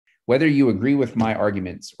whether you agree with my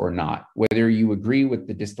arguments or not, whether you agree with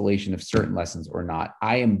the distillation of certain lessons or not,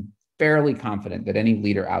 I am fairly confident that any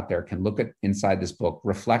leader out there can look at inside this book,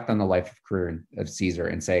 reflect on the life of career of Caesar,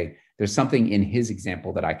 and say, there's something in his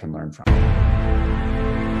example that I can learn from.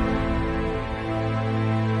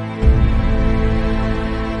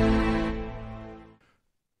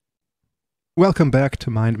 Welcome back to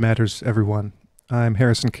Mind Matters, everyone. I'm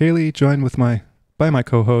Harrison Cayley, joined by my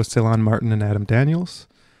co-hosts Ilan Martin and Adam Daniels.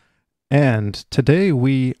 And today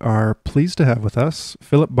we are pleased to have with us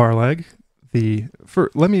Phillip Barlag.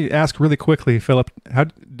 Let me ask really quickly, Phillip, how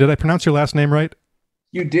did I pronounce your last name right?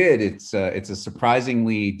 You did. It's a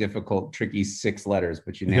surprisingly difficult, tricky 6 letters,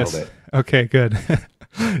 but you nailed it. Okay, good.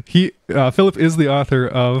 Phillip is the author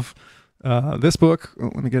of this book.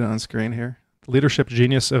 Let me get it on screen here. The Leadership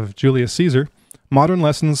Genius of Julius Caesar, Modern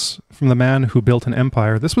Lessons from the Man Who Built an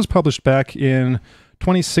Empire. This was published back in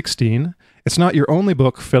 2016. It's not your only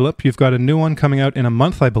book, Phillip. You've got a new one coming out in a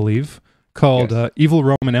month, I believe, called Evil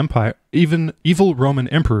Roman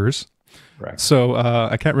Emperors. Correct. So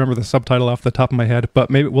I can't remember the subtitle off the top of my head, but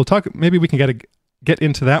maybe we can get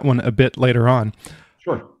into that one a bit later on.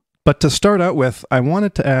 Sure. But to start out with, I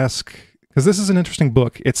wanted to ask, because this is an interesting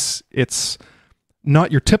book. It's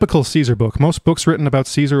not your typical Caesar book. Most books written about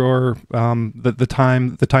Caesar or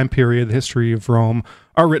the time period, the history of Rome,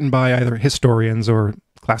 are written by either historians or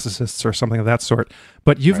classicists or something of that sort.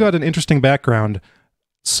 But you've got an interesting background.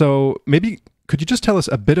 So maybe could you just tell us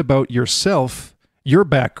a bit about yourself, your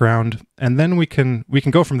background, and then we can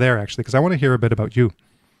go from there, actually, because I want to hear a bit about you.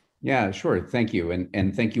 Yeah, sure. Thank you.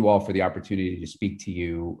 And thank you all for the opportunity to speak to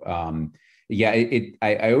you.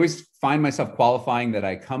 I always find myself qualifying that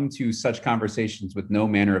I come to such conversations with no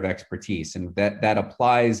manner of expertise. And that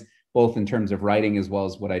applies both in terms of writing as well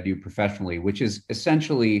as what I do professionally, which is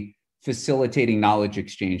essentially facilitating knowledge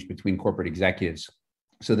exchange between corporate executives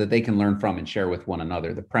so that they can learn from and share with one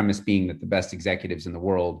another. The premise being that the best executives in the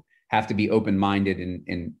world have to be open-minded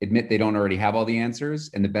and admit they don't already have all the answers.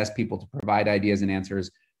 And the best people to provide ideas and answers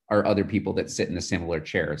are other people that sit in a similar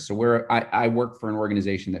chair. So I work for an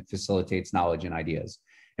organization that facilitates knowledge and ideas.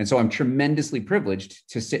 And so I'm tremendously privileged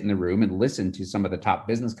to sit in the room and listen to some of the top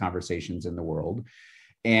business conversations in the world.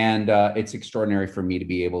 And it's extraordinary for me to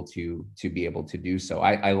be able to do so.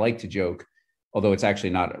 I like to joke, although it's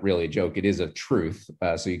actually not really a joke. It is a truth.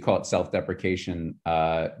 So you call it self-deprecation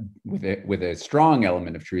with a strong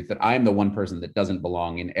element of truth that I'm the one person that doesn't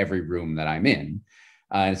belong in every room that I'm in.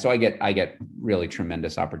 And so I get really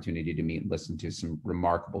tremendous opportunity to meet and listen to some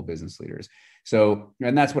remarkable business leaders. So,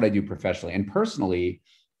 and that's what I do professionally and personally.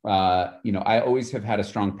 I always have had a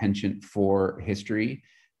strong penchant for history.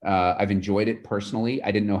 I've enjoyed it personally. I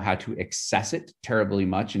didn't know how to access it terribly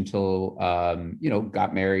much until,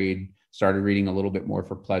 got married, started reading a little bit more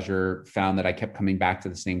for pleasure, found that I kept coming back to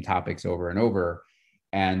the same topics over and over.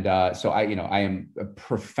 And so I am a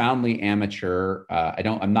profoundly amateur.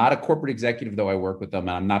 I'm not a corporate executive, though I work with them,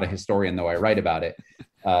 and I'm not a historian, though I write about it.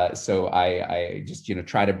 So I just,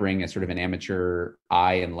 try to bring a sort of an amateur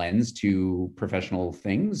eye and lens to professional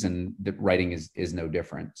things, and the writing is no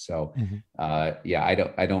different. So,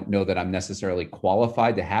 I don't know that I'm necessarily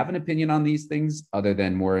qualified to have an opinion on these things, other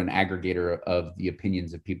than more an aggregator of the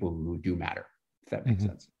opinions of people who do matter, if that makes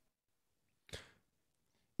sense.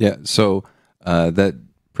 Yeah. So that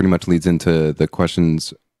pretty much leads into the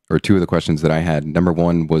questions, or two of the questions that I had. Number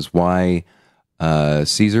one was why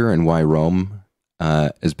Caesar and why Rome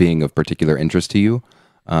as being of particular interest to you.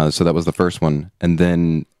 So that was the first one. And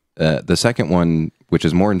then the second one, which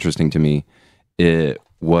is more interesting to me, it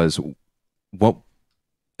was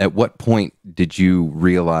at what point did you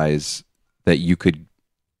realize that you could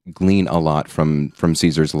glean a lot from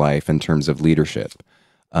Caesar's life in terms of leadership?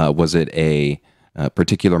 Was it a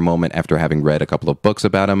particular moment after having read a couple of books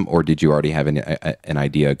about him, or did you already have an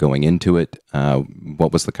idea going into it?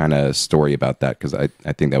 What was the kind of story about that? Because I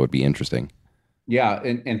think that would be interesting. Yeah,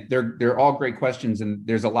 and they're all great questions, and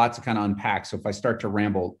there's a lot to kind of unpack. So if I start to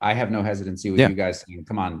ramble, I have no hesitancy with you guys saying,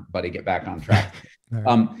 "Come on, buddy, get back on track."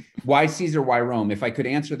 Why Caesar? Why Rome? If I could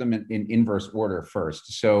answer them in inverse order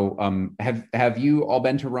first. So have you all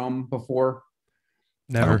been to Rome before?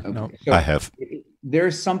 Never. Okay. No, I have.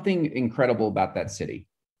 There's something incredible about that city,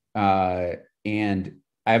 and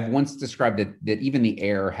I've once described it that even the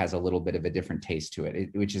air has a little bit of a different taste to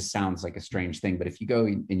it, which just sounds like a strange thing. But if you go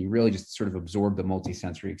and you really just sort of absorb the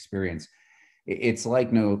multisensory experience, it's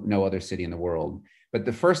like no other city in the world. But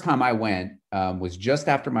the first time I went was just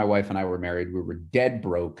after my wife and I were married. We were dead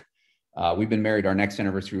broke. We've been married. Our next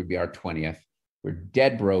anniversary would be our 20th. We're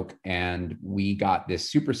dead broke, and we got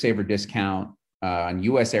this super saver discount on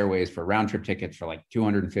US Airways for round trip tickets for like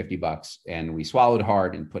 $250. And we swallowed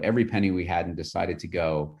hard and put every penny we had and decided to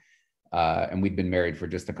go. And we'd been married for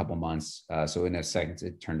just a couple months. So in a sense,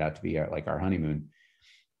 it turned out to be like our honeymoon.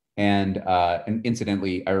 And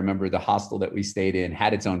incidentally, I remember the hostel that we stayed in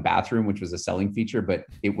had its own bathroom, which was a selling feature, but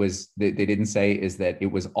it was, they didn't say is that it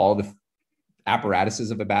was all the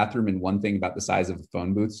apparatuses of a bathroom and one thing about the size of a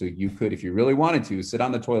phone booth. So you could, if you really wanted to, sit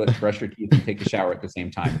on the toilet, brush your teeth, and take a shower at the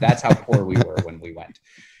same time. That's how poor we were when we went.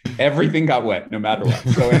 Everything got wet, no matter what.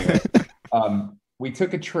 So anyway, we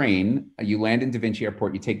took a train. You land in Da Vinci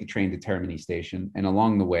Airport, you take the train to Termini Station, and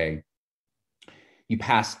along the way, you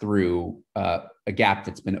pass through a gap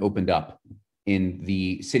that's been opened up in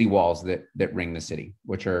the city walls that ring the city,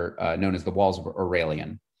 which are known as the walls of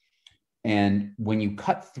Aurelian. And when you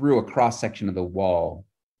cut through a cross section of the wall,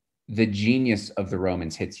 the genius of the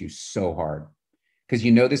Romans hits you so hard, because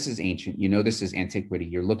you know this is ancient, you know this is antiquity.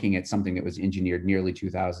 You're looking at something that was engineered nearly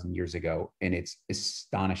 2,000 years ago, and it's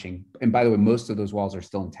astonishing. And by the way, most of those walls are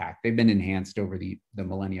still intact. They've been enhanced over the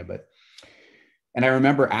millennia. And I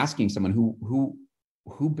remember asking someone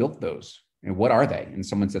who built those and what are they? And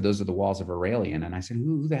someone said, those are the walls of Aurelian. And I said,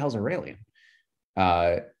 who the hell's Aurelian?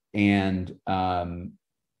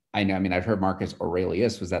 I know, I mean, I've heard Marcus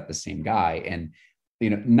Aurelius, was that the same guy? And, you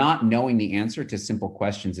know, not knowing the answer to simple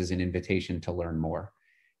questions is an invitation to learn more.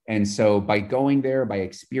 And so by going there, by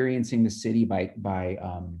experiencing the city, by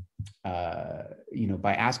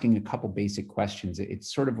asking a couple basic questions, it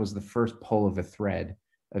sort of was the first pull of a thread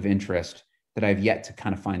of interest that I've yet to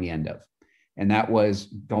kind of find the end of. And that was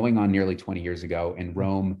going on nearly 20 years ago in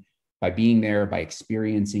Rome. By being there, by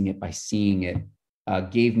experiencing it, by seeing it,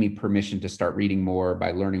 gave me permission to start reading more,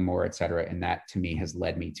 by learning more, et cetera. And that to me has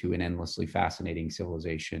led me to an endlessly fascinating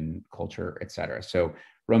civilization, culture, et cetera. So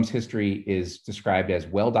Rome's history is described as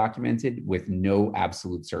well documented with no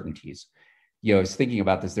absolute certainties. You know, I was thinking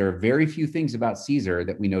about this. There are very few things about Caesar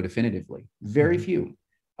that we know definitively, very few.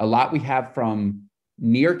 A lot we have from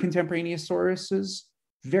near contemporaneous sources,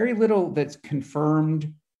 very little that's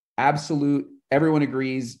confirmed, absolute, everyone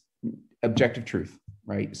agrees, objective truth.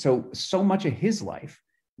 Right. So much of his life,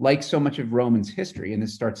 like so much of Roman's history, and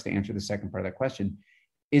this starts to answer the second part of that question,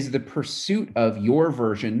 is the pursuit of your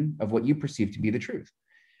version of what you perceive to be the truth.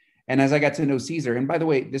 And as I got to know Caesar, and by the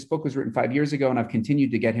way, this book was written 5 years ago, and I've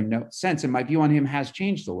continued to get him no sense, and my view on him has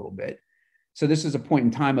changed a little bit. So this is a point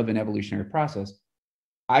in time of an evolutionary process.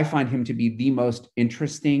 I find him to be the most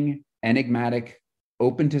interesting, enigmatic,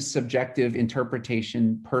 open to subjective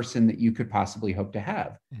interpretation person that you could possibly hope to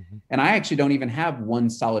have. And I actually don't even have one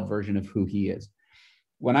solid version of who he is.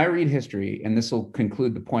 When I read history, and this will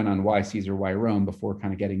conclude the point on why Caesar, why Rome, before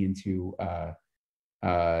kind of getting into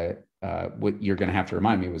what you're going to have to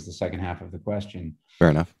remind me was the second half of the question. Fair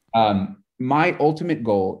enough. My ultimate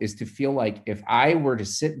goal is to feel like if I were to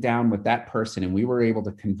sit down with that person and we were able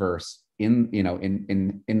to converse in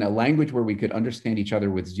a language where we could understand each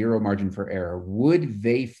other with zero margin for error, would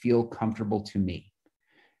they feel comfortable to me?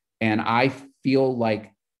 And I feel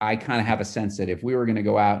like I kind of have a sense that if we were going to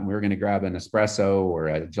go out and we were going to grab an espresso or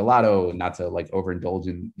a gelato, not to like overindulge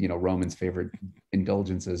in, Roman's favorite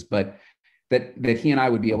indulgences, but that he and I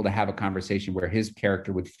would be able to have a conversation where his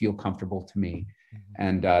character would feel comfortable to me.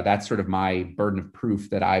 And that's sort of my burden of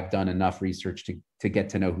proof that I've done enough research to get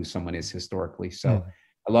to know who someone is historically. So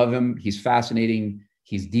I love him. He's fascinating.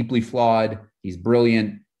 He's deeply flawed. He's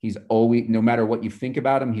brilliant. He's always, no matter what you think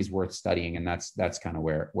about him, he's worth studying. And that's kind of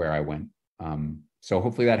where I went. So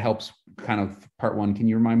hopefully that helps kind of part one. Can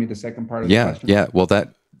you remind me the second part of the question? Yeah. Well,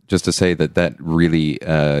 that just to say that really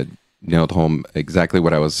nailed home exactly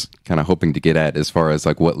what I was kind of hoping to get at as far as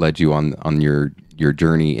like what led you on your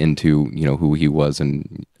journey into, who he was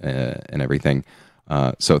and everything.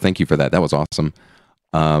 So thank you for that. That was awesome.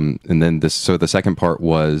 And then so the second part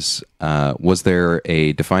was there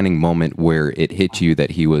a defining moment where it hit you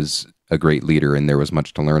that he was a great leader and there was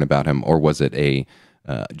much to learn about him, or was it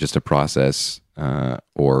just a process,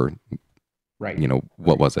 or, right.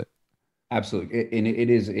 What was it? Absolutely. And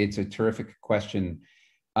it's a terrific question.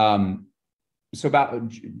 So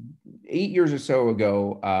about 8 years or so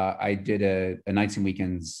ago, I did a Nights and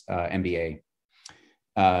Weekends MBA.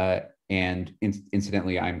 And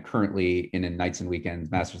incidentally, I'm currently in a Nights and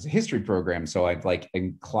Weekends Masters of History program. So I'm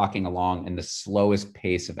clocking along in the slowest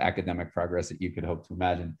pace of academic progress that you could hope to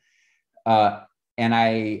imagine. And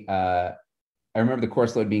I remember the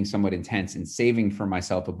course load being somewhat intense and saving for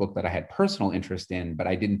myself a book that I had personal interest in, but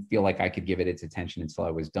I didn't feel like I could give it its attention until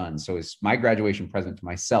I was done. So as my graduation present to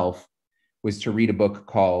myself was to read a book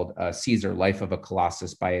called Caesar, Life of a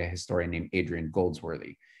Colossus by a historian named Adrian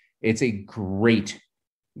Goldsworthy. It's a great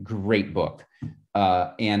great book.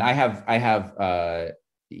 And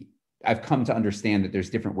I've come to understand that there's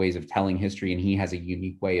different ways of telling history, and he has a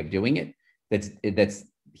unique way of doing it.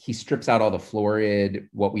 He strips out all the florid,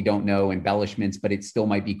 what we don't know, embellishments, but it still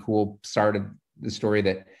might be cool part of the story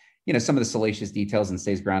that, some of the salacious details, and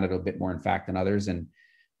stays grounded a bit more in fact than others. And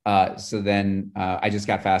so then I just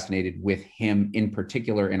got fascinated with him in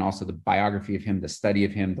particular, and also the biography of him, the study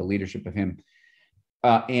of him, the leadership of him.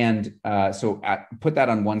 So I put that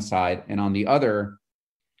on one side, and on the other,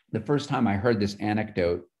 the first time I heard this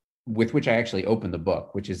anecdote, with which I actually opened the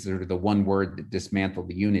book, which is sort of the one word that dismantled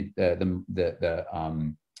the unit,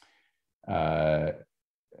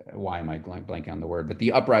 why am I blanking on the word? But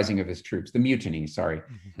the uprising of his troops, the mutiny. Sorry,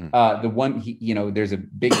 the one. There's a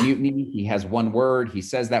big mutiny. He has one word. He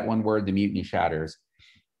says that one word. The mutiny shatters.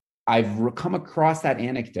 I've come across that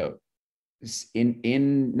anecdote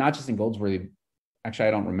in not just in Goldsworthy. Actually,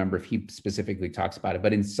 I don't remember if he specifically talks about it,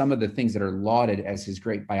 but in some of the things that are lauded as his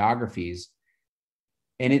great biographies.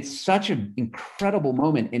 And it's such an incredible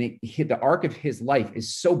moment. And the arc of his life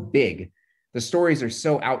is so big. The stories are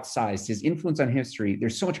so outsized. His influence on history,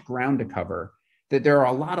 there's so much ground to cover, that there are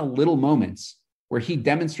a lot of little moments where he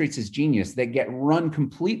demonstrates his genius that get run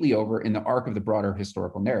completely over in the arc of the broader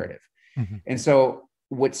historical narrative. Mm-hmm. And so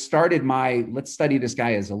what started my, let's study this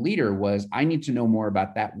guy as a leader, was I need to know more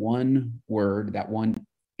about that one word, that one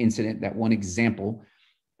incident, that one example.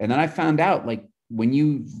 And then I found out, like, when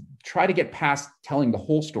you try to get past telling the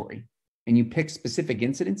whole story and you pick specific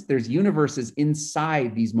incidents, there's universes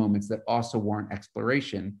inside these moments that also warrant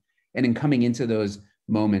exploration. And in coming into those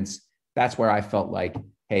moments, that's where I felt like,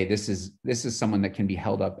 hey, this is someone that can be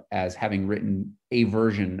held up as having written a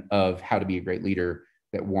version of how to be a great leader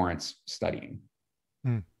that warrants studying.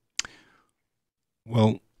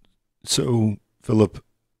 Well, so Philip,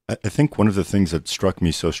 I think one of the things that struck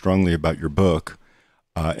me so strongly about your book,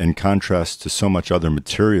 in contrast to so much other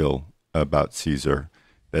material about Caesar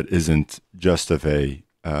that isn't just of a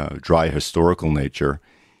dry historical nature,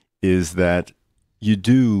 is that you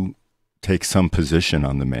do take some position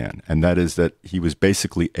on the man, and that is that he was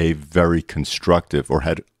basically a very constructive, or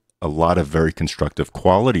had a lot of very constructive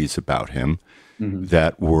qualities about him, mm-hmm.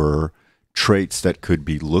 that were traits that could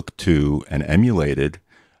be looked to and emulated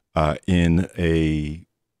in an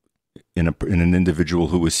individual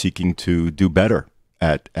who was seeking to do better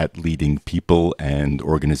at leading people and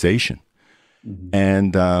organization. Mm-hmm.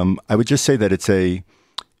 And I would just say that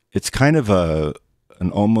it's kind of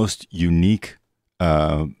an almost unique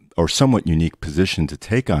or somewhat unique position to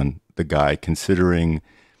take on the guy, considering,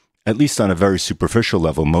 at least on a very superficial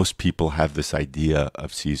level, most people have this idea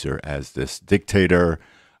of Caesar as this dictator,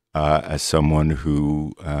 as someone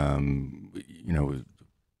who, a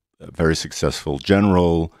very successful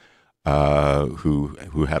general,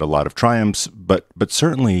 who had a lot of triumphs, but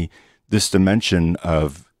certainly this dimension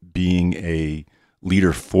of being a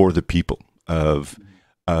leader for the people, of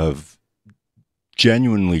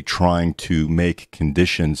genuinely trying to make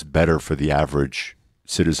conditions better for the average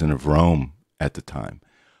citizen of Rome at the time,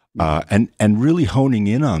 and really honing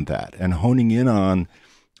in on that, and honing in on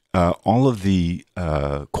all of the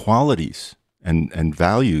qualities and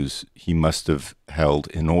values he must have held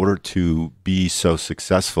in order to be so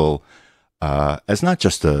successful as not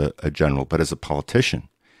just a general, but as a politician.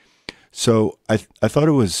 So I thought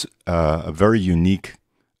it was a very unique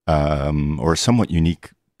or a somewhat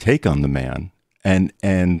unique take on the man,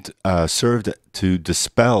 and served to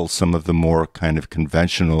dispel some of the more kind of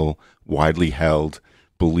conventional, widely held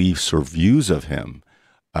beliefs or views of him,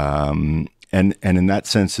 and in that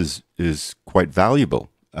sense is quite valuable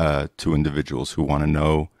to individuals who want to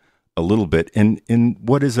know a little bit in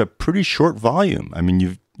what is a pretty short volume. I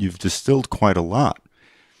mean, you've distilled quite a lot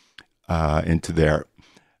into there.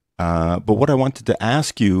 But what I wanted to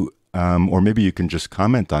ask you, or maybe you can just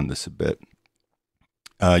comment on this a bit.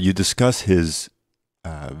 You discuss his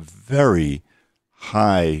very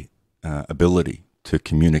high ability to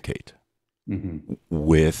communicate, mm-hmm.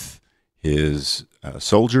 with his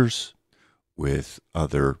soldiers, with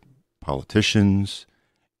other politicians,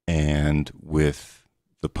 and with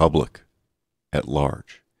the public at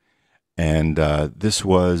large. And this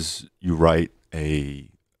was, you write,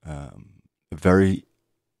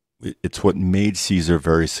 it's what made Caesar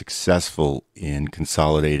very successful in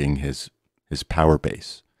consolidating his power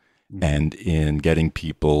base, mm-hmm. and in getting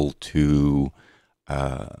people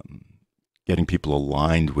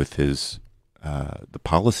aligned with his the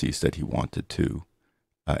policies that he wanted to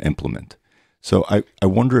implement. So I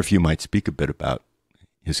wonder if you might speak a bit about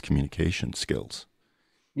his communication skills.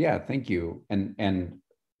 Yeah, thank you. And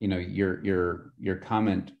your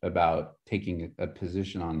comment about taking a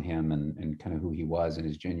position on him and kind of who he was and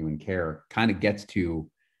his genuine care kind of gets to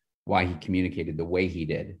why he communicated the way he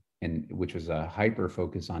did, and which was a hyper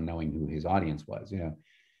focus on knowing who his audience was.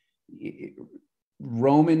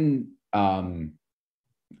 Roman, I'm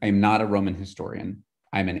not a Roman historian.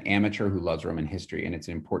 I'm an amateur who loves Roman history, and it's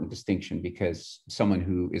an important distinction because someone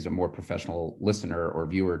who is a more professional listener or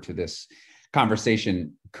viewer to this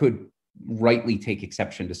conversation could rightly take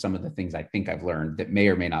exception to some of the things I think I've learned that may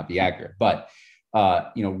or may not be accurate. But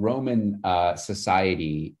Roman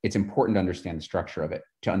society, it's important to understand the structure of it,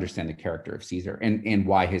 to understand the character of Caesar and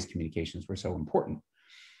why his communications were so important.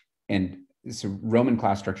 And so Roman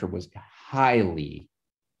class structure was highly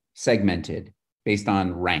segmented based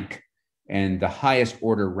on rank, and the highest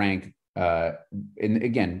order rank. And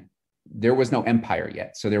again, there was no empire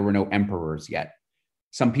yet, so there were no emperors yet.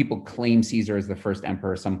 Some people claim Caesar as the first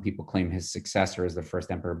emperor. Some people claim his successor as the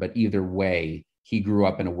first emperor. But either way, he grew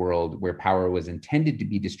up in a world where power was intended to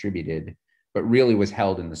be distributed, but really was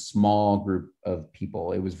held in the small group of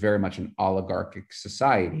people. It was very much an oligarchic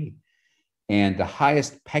society. And the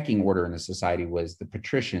highest pecking order in the society was the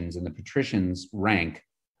patricians, and the patricians' rank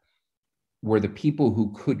were the people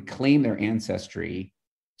who could claim their ancestry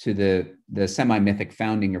to the semi-mythic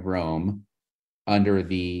founding of Rome under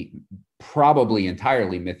the probably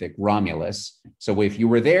entirely mythic Romulus. So if you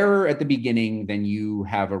were there at the beginning, then you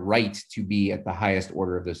have a right to be at the highest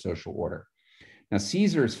order of the social order. Now,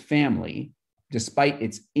 Caesar's family, despite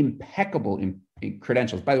its impeccable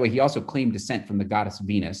credentials, by the way, he also claimed descent from the goddess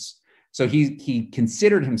Venus. So he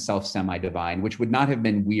considered himself semi-divine, which would not have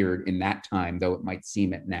been weird in that time, though it might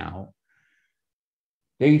seem it now.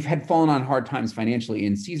 They had fallen on hard times financially,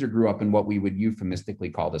 and Caesar grew up in what we would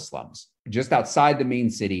euphemistically call the slums, just outside the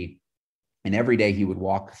main city. And every day he would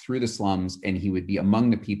walk through the slums and he would be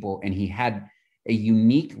among the people. And he had a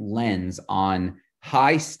unique lens on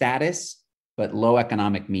high status, but low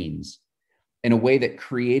economic means, in a way that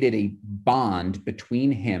created a bond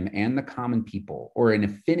between him and the common people, or an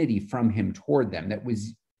affinity from him toward them that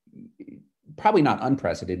was probably not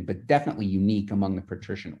unprecedented, but definitely unique among the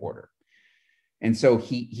patrician order. And so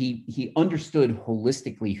he understood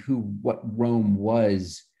holistically what Rome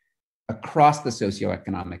was across the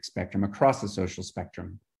socioeconomic spectrum, across the social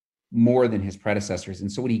spectrum, more than his predecessors.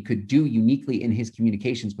 And so what he could do uniquely in his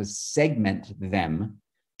communications was segment them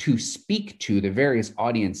to speak to the various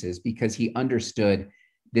audiences, because he understood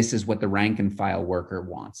this is what the rank and file worker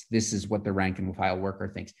wants. This is what the rank and file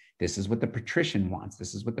worker thinks. This is what the patrician wants.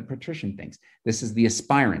 This is what the patrician thinks. This is the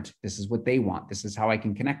aspirant. This is what they want. This is how I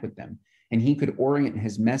can connect with them. And he could orient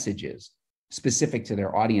his messages specific to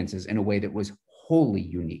their audiences in a way that was wholly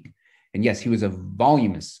unique. And yes, he was a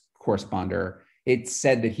voluminous corresponder. It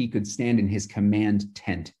said that he could stand in his command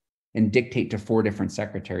tent and dictate to 4 different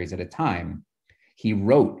secretaries at a time. He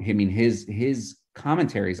wrote, his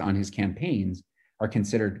commentaries on his campaigns are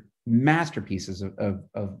considered masterpieces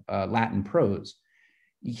of Latin prose.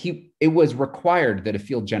 It was required that a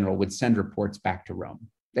field general would send reports back to Rome.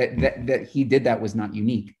 That he did that was not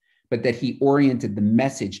unique, but that he oriented the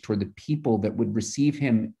message toward the people that would receive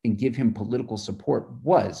him and give him political support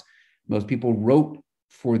was. Most people wrote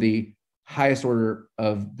for the highest order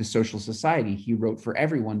of the social society. He wrote for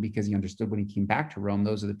everyone because he understood when he came back to Rome,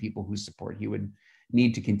 those are the people whose support he would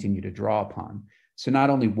need to continue to draw upon. So not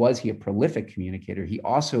only was he a prolific communicator, he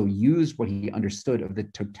also used what he understood of the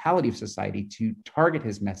totality of society to target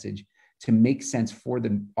his message to make sense for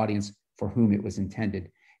the audience for whom it was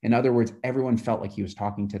intended. In other words, everyone felt like he was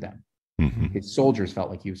talking to them. Mm-hmm. His soldiers felt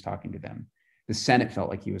like he was talking to them. The Senate felt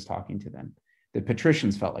like he was talking to them. The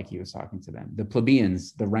patricians felt like he was talking to them. The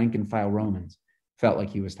plebeians, the rank and file Romans, felt like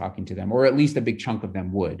he was talking to them, or at least a big chunk of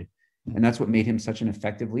them would. And that's what made him such an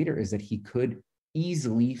effective leader, is that he could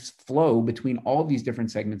easily flow between all these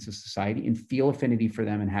different segments of society and feel affinity for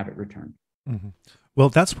them and have it returned. Mm-hmm. Well,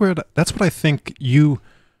 that's what I think you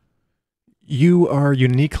are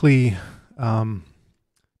uniquely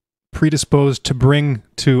predisposed to bring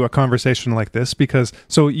to a conversation like this, because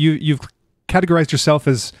you've categorized yourself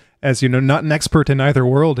as not an expert in either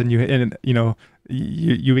world, and you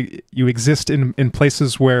exist in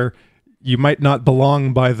places where you might not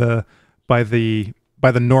belong by the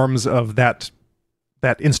norms of that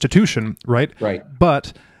institution, right? Right.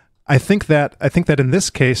 But I think that in this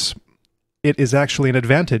case it is actually an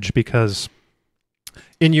advantage, because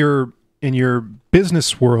in your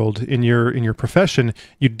business world, in your profession,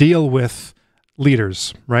 you deal with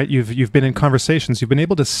leaders, right? You've been in conversations, you've been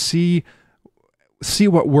able to see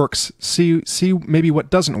what works, see maybe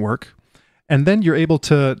what doesn't work, and then you're able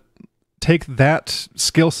to take that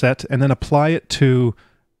skill set and then apply it to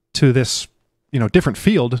this different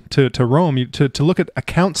field to Rome, to look at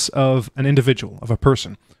accounts of an individual, of a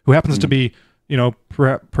person who happens to be,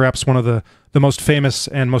 perhaps one of the most famous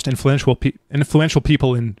and most influential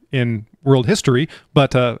people in world history.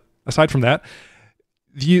 But aside from that,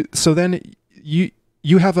 you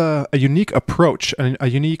have a unique approach and a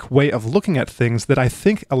unique way of looking at things that I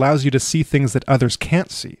think allows you to see things that others can't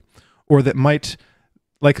see, or that might,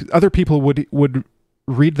 like other people would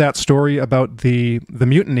read that story about the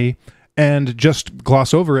mutiny and just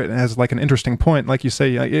gloss over it as like an interesting point. Like you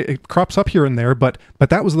say, it crops up here and there, but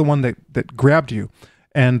that was the one that grabbed you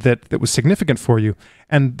and that was significant for you.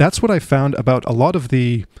 And that's what I found about a lot of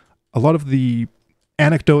the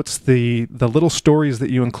anecdotes, the little stories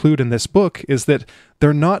that you include in this book, is that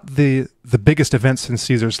they're not the biggest events in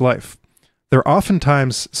Caesar's life. They're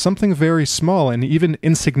oftentimes something very small and even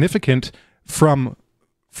insignificant from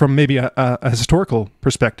maybe a historical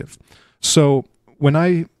perspective. So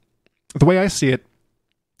the way I see it,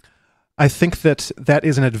 I think that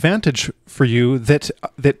is an advantage for you that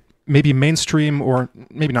maybe mainstream, or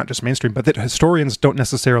maybe not just mainstream, but that historians don't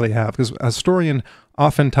necessarily have, because a historian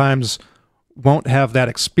oftentimes won't have that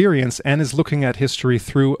experience and is looking at history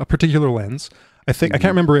through a particular lens. I think I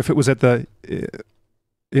can't remember if it was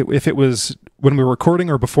if it was when we were recording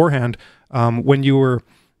or beforehand, when you were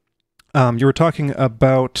talking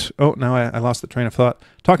about, now I lost the train of thought,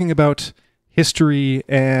 talking about history.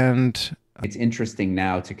 And it's interesting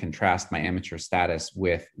now to contrast my amateur status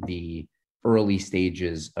with the early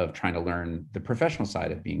stages of trying to learn the professional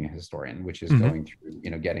side of being a historian, which is going through,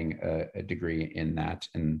 getting a degree in that,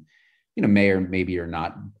 and may or maybe or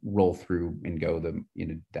not roll through and go the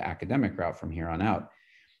academic route from here on out.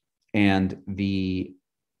 And the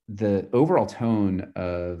overall tone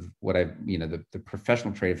of what the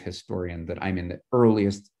professional trade of historian that I'm in the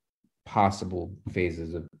earliest possible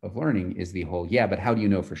phases of learning is the whole, but how do you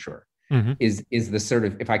know for sure? Is the sort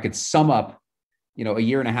of, if I could sum up, a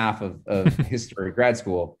year and a half of history grad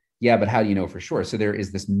school, but how do you know for sure? So there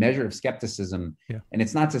is this measure of skepticism, and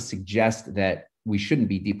it's not to suggest that we shouldn't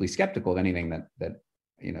be deeply skeptical of anything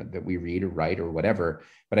that we read or write or whatever.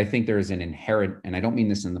 But I think there is an inherent, and I don't mean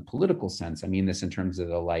this in the political sense, I mean this in terms of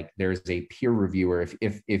there's a peer reviewer.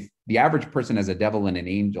 If the average person has a devil and an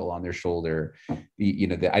angel on their shoulder,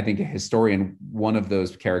 I think a historian, one of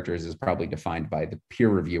those characters is probably defined by the peer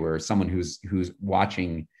reviewer, someone who's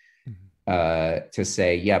watching to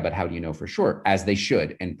say, but how do you know for sure? As they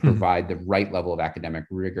should, and provide the right level of academic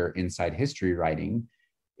rigor inside history writing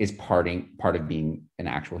is part of being an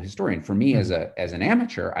actual historian. For me, as an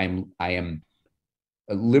amateur, I am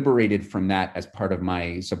liberated from that as part of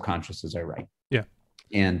my subconscious as I write.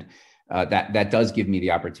 And that does give me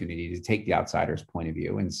the opportunity to take the outsider's point of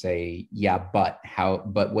view and say, but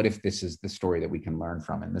what if this is the story that we can learn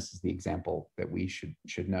from, and this is the example that we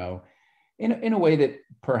should know in a way that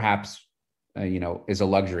perhaps is a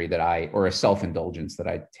luxury or a self-indulgence that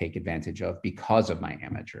I take advantage of because of my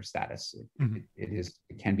amateur status.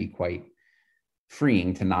 It can be quite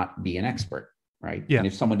freeing to not be an expert, right? And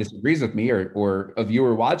if someone disagrees with me, or a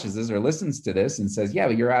viewer watches this or listens to this and says,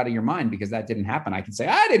 but you're out of your mind because that didn't happen, I can say,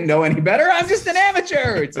 I didn't know any better. I'm just an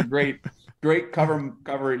amateur. It's a great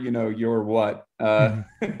cover, your what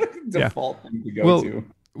default thing to go to.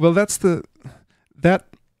 Well, that's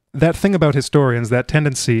that thing about historians, that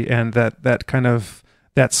tendency, and that kind of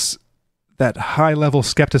that high level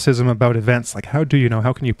skepticism about events. Like, how do you know?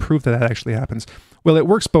 How can you prove that actually happens? Well, it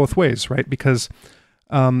works both ways, right? Because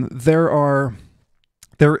there are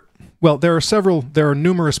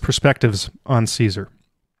numerous perspectives on Caesar.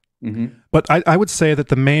 But I would say that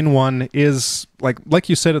the main one is like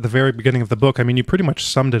you said at the very beginning of the book. I mean, you pretty much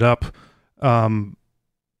summed it up. And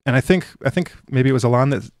I think maybe it was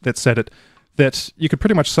Alan that said it, that you could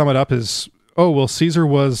pretty much sum it up as, Caesar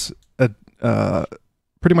was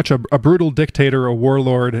pretty much a brutal dictator, a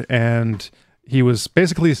warlord, and he was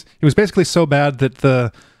basically so bad that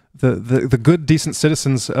the good, decent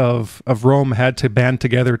citizens of Rome had to band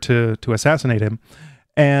together to assassinate him,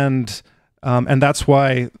 and that's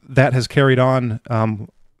why that has carried on.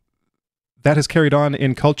 That has carried on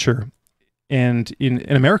in culture, and in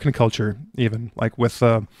American culture, even with.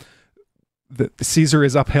 The Caesar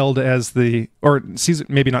is upheld as Caesar,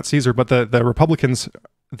 maybe not Caesar, but the Republicans,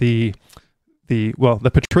 the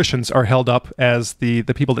patricians are held up as the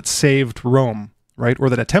people that saved Rome, right? Or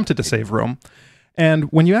that attempted to save Rome.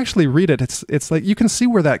 And when you actually read it, it's like you can see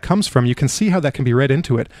where that comes from. You can see how that can be read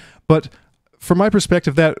into it. But from my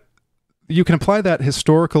perspective, that you can apply that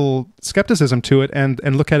historical skepticism to it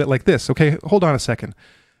and look at it like this. Okay, hold on a second.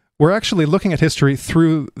 We're actually looking at history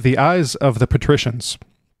through the eyes of the patricians.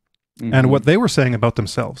 And what they were saying about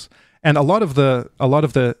themselves. And a lot of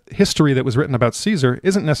the history that was written about Caesar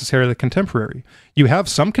isn't necessarily contemporary. You have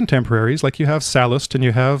some contemporaries, like you have Sallust and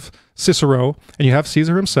you have Cicero and you have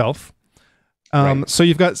Caesar himself. Right. So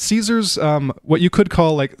you've got Caesar's what you could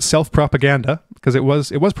call like self-propaganda, because it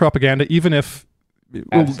was propaganda, even if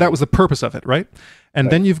that was the purpose of it, right? And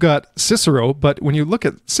then you've got Cicero, but when you look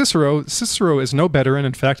at Cicero is no better, and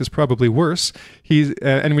in fact is probably worse.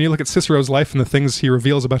 And when you look at Cicero's life and the things he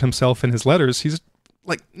reveals about himself in his letters, he's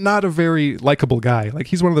like not a very likable guy. Like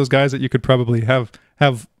he's one of those guys that you could probably have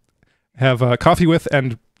coffee with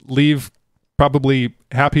and leave probably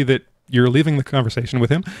happy that you're leaving the conversation with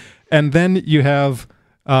him. And then you have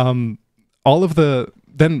all of the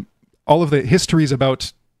histories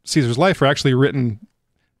about Caesar's life are actually written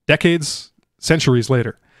decades, centuries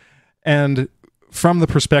later, and from the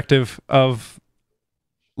perspective of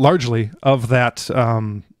largely of that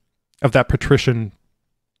patrician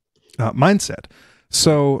mindset.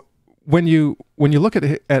 So when you look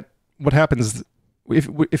at what happens,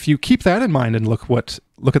 if you keep that in mind and look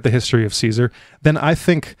at the history of Caesar, then I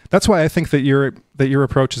think that's why I think that your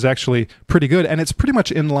approach is actually pretty good, and it's pretty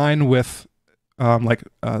much in line with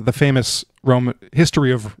the famous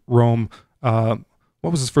history of Rome. What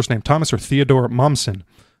was his first name? Thomas or Theodore Mommsen,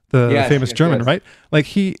 the famous German, yes. Right? Like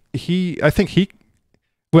I think he.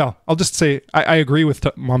 Well, I'll just say I agree with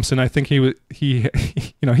Mommsen. I think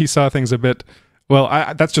he saw things a bit. Well,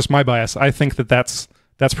 that's just my bias. I think that's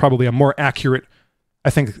probably a more accurate. I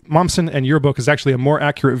think Mommsen and your book is actually a more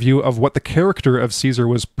accurate view of what the character of Caesar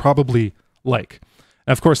was probably like.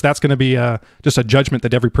 And of course, that's going to be just a judgment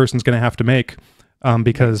that every person's going to have to make,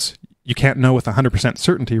 because you can't know with 100%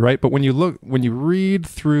 certainty, right? But when you read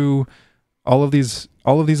through all of these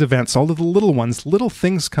events, all of the little ones, little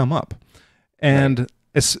things come up, and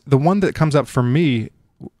it's the one that comes up for me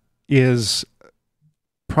is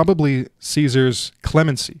probably Caesar's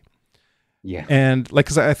clemency. Yeah. And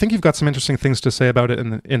because I think you've got some interesting things to say about it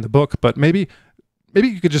in the book, but maybe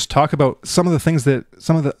you could just talk about some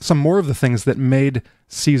more of the things that made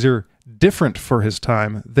Caesar different for his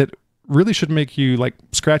time that really should make you like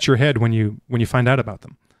scratch your head when you find out about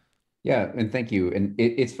them. Yeah, and thank you. And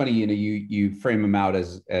it's funny, you frame him out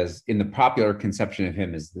as in the popular conception of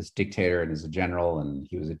him as this dictator and as a general, and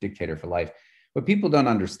he was a dictator for life. What people don't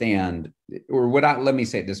understand, or let me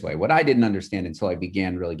say it this way, what I didn't understand until I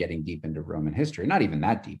began really getting deep into Roman history, not even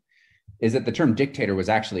that deep, is that the term dictator was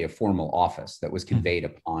actually a formal office that was conveyed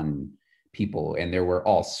upon people. And there were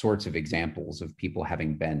all sorts of examples of people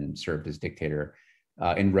having been served as dictator.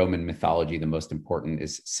 In Roman mythology, the most important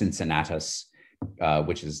is Cincinnatus,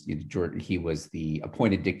 which is he was the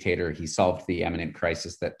appointed dictator. He solved the imminent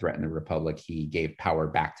crisis that threatened the Republic. He gave power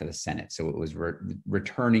back to the Senate. So it was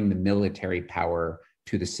returning the military power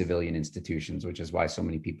to the civilian institutions, which is why so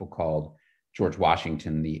many people called George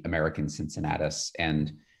Washington the American Cincinnatus,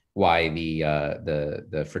 and why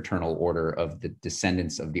the fraternal order of the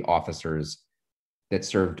descendants of the officers that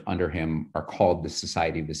served under him are called the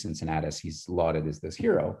Society of the Cincinnatus. He's lauded as this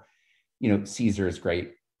hero. Caesar's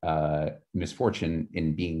great misfortune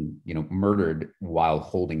in being, murdered while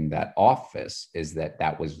holding that office is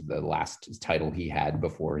that was the last title he had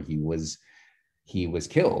before he was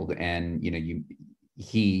killed. And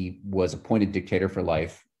he was appointed dictator for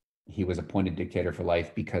life. He was appointed dictator for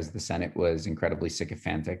life because the Senate was incredibly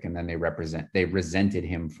sycophantic, and then they resented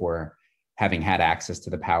him for having had access to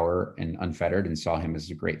the power and unfettered, and saw him as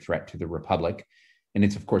a great threat to the Republic. And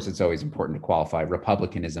it's always important to qualify.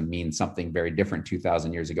 Republicanism means something very different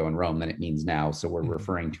 2,000 years ago in Rome than it means now. So we're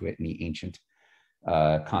referring to it in the ancient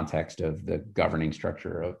context of the governing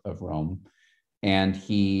structure of Rome. And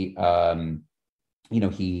he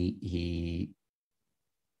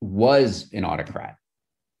was an autocrat,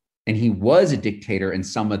 and he was a dictator in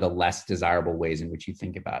some of the less desirable ways in which you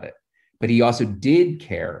think about it. But he also did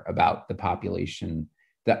care about the population,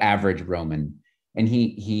 the average Roman. And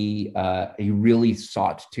he really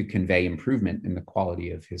sought to convey improvement in the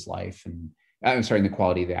quality of his life, and in the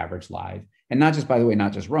quality of the average life. And not just, by the way,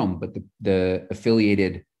 not just Rome, but the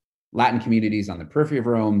affiliated Latin communities on the periphery of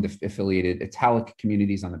Rome, the affiliated Italic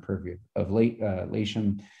communities on the periphery of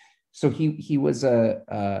Latium. So he was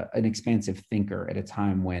an expansive thinker at a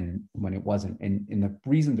time when it wasn't. And the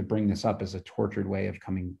reason to bring this up as a tortured way of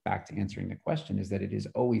coming back to answering the question is that it is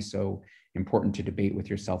always so important to debate with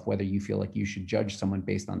yourself whether you feel like you should judge someone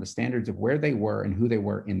based on the standards of where they were and who they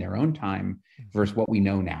were in their own time versus what we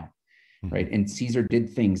know now, right? And Caesar did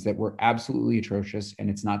things that were absolutely atrocious, and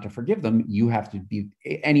it's not to forgive them.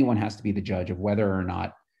 Anyone has to be the judge of whether or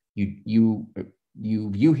not you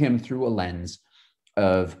view him through a lens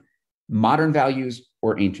of modern values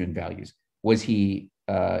or ancient values. Was he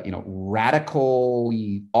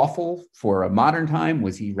radically awful for a modern time?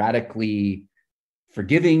 Was he radically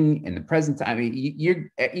forgiving in the present time? I mean,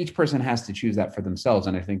 each person has to choose that for themselves.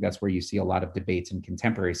 And I think that's where you see a lot of debates in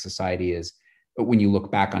contemporary society is, but when you look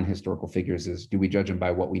back on historical figures, is do we judge them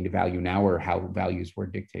by what we value now or how values were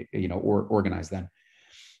dictated, or organized then?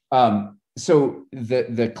 So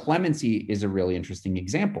the clemency is a really interesting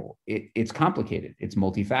example. It's complicated. It's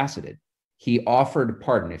multifaceted. He offered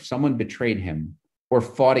pardon. If someone betrayed him or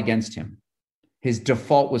fought against him, his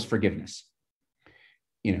default was forgiveness.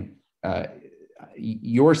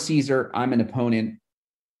 You're Caesar, I'm an opponent.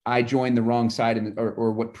 I joined the wrong side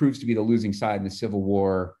or what proves to be the losing side in the Civil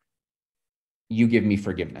War. You give me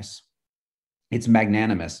forgiveness. It's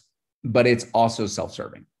magnanimous, but it's also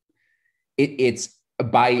self-serving. It's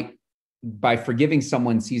by forgiving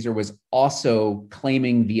someone, Caesar was also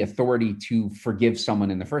claiming the authority to forgive someone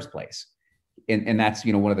in the first place. And that's,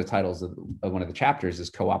 one of the titles of one of the chapters is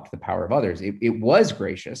co-opt the power of others. It was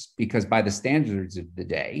gracious because by the standards of the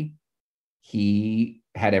day, he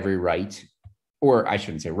had every right, or I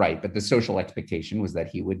shouldn't say right, but the social expectation was that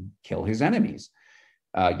he would kill his enemies.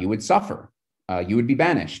 You would suffer. You would be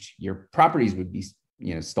banished. Your properties would be,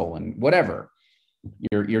 stolen, whatever.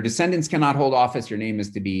 Your descendants cannot hold office. Your name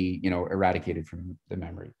is to be, eradicated from the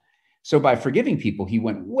memory. So by forgiving people, he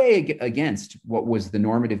went way against what was the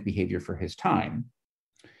normative behavior for his time.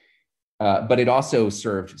 But it also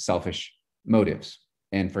served selfish motives.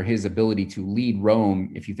 And for his ability to lead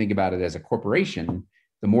Rome, if you think about it as a corporation,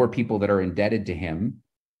 the more people that are indebted to him,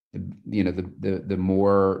 the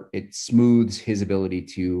more it smooths his ability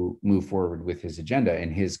to move forward with his agenda,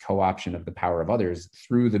 and his co-option of the power of others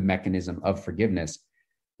through the mechanism of forgiveness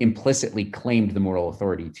implicitly claimed the moral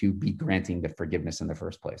authority to be granting the forgiveness in the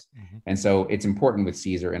first place. Mm-hmm. And so it's important with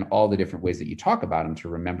Caesar and all the different ways that you talk about him to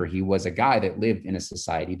remember he was a guy that lived in a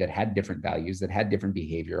society that had different values, that had different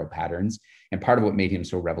behavioral patterns. And part of what made him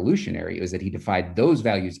so revolutionary is that he defied those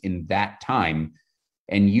values in that time.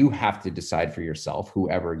 And you have to decide for yourself,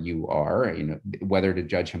 whoever you are, whether to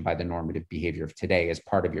judge him by the normative behavior of today as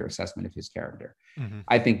part of your assessment of his character. Mm-hmm.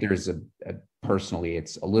 I think there's personally,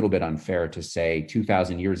 it's a little bit unfair to say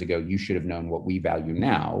 2,000 years ago, you should have known what we value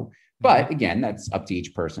now. But again, that's up to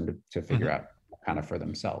each person to figure out kind of for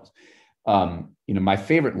themselves. My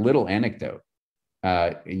favorite little anecdote,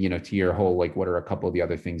 to your whole, like, what are a couple of the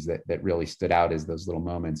other things that really stood out as those little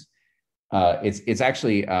moments? It's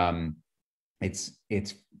actually, it's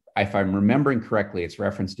if I'm remembering correctly, it's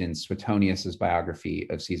referenced in Suetonius's biography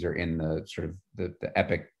of Caesar in the sort of the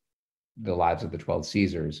epic, The Lives of the 12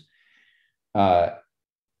 Caesars,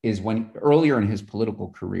 is when earlier in his political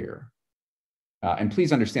career, and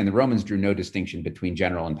please understand, the Romans drew no distinction between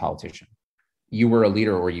general and politician. You were a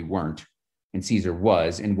leader or you weren't, and Caesar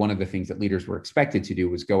was. And one of the things that leaders were expected to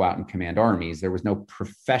do was go out and command armies. There was no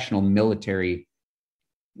professional military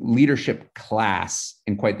leadership class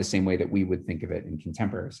in quite the same way that we would think of it in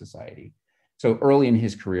contemporary society. So early in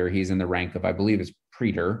his career, he's in the rank of, I believe, is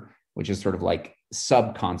praetor, which is sort of like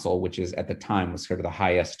sub-consul, which is at the time was sort of the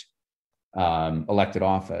highest elected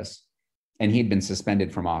office. And he'd been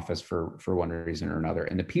suspended from office for one reason or another.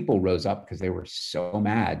 And the people rose up because they were so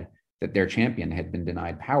mad that their champion had been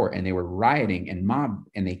denied power, and they were rioting and mob,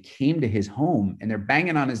 and they came to his home and they're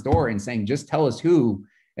banging on his door and saying, just tell us who,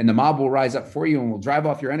 and the mob will rise up for you and we'll drive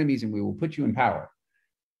off your enemies and we will put you in power.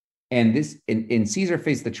 And Caesar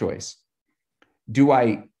faced the choice. Do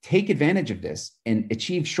I take advantage of this and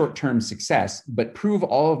achieve short-term success, but prove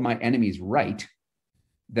all of my enemies right,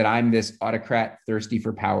 that I'm this autocrat, thirsty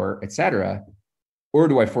for power, etc., or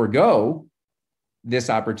do I forego this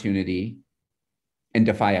opportunity and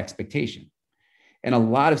defy expectation? And a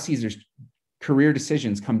lot of Caesar's career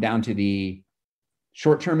decisions come down to the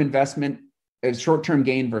short-term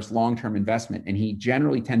gain versus long-term investment. And he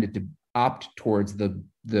generally tended to opt towards the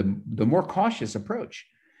more cautious approach.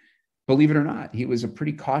 Believe it or not, he was a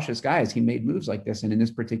pretty cautious guy as he made moves like this. And in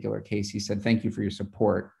this particular case, he said, thank you for your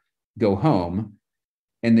support, go home.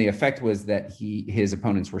 And the effect was that his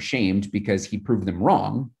opponents were shamed because he proved them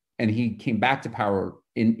wrong. And he came back to power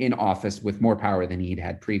in office with more power than he'd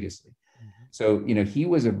had previously. So, he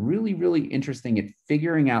was a really, really interesting at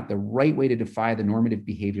figuring out the right way to defy the normative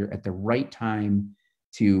behavior at the right time,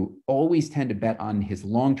 to always tend to bet on his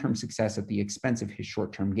long-term success at the expense of his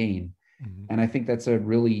short-term gain. Mm-hmm. And I think that's a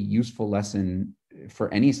really useful lesson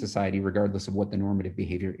for any society, regardless of what the normative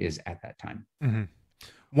behavior is at that time. Mm-hmm.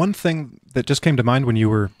 One thing that just came to mind when you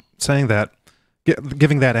were saying that,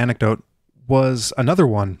 giving that anecdote, was another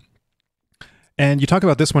one. And you talk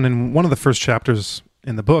about this one in one of the first chapters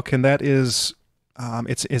in the book, and that is,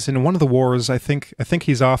 it's in one of the wars. I think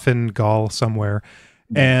he's off in Gaul somewhere,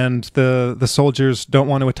 and the soldiers don't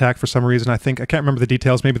want to attack for some reason. I can't remember the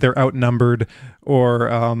details. Maybe they're outnumbered,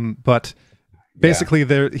 or but basically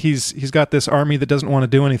he's got this army that doesn't want to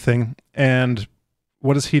do anything. And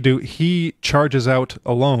what does he do? He charges out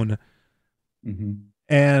alone,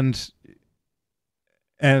 and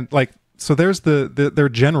like, so there's their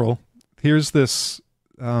general. Here's this,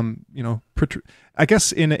 I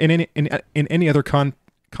guess in any other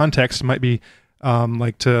context, might be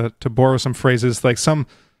like, to borrow some phrases, like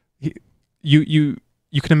you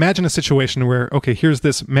can imagine a situation where, okay, here's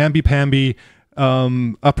this mamby-pamby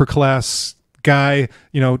upper class guy,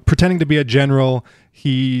 pretending to be a general.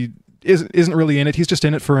 He isn't really in it. He's just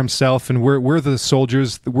in it for himself, and we're the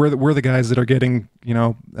soldiers. We're the guys that are getting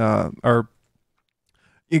are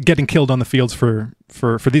getting killed on the fields for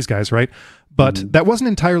these guys, right? But that wasn't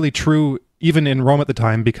entirely true even in Rome at the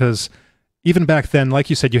time, because even back then, like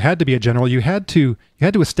you said, you had to be a general. You had to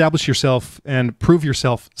establish yourself and prove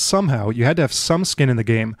yourself somehow. You had to have some skin in the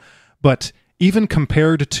game. But even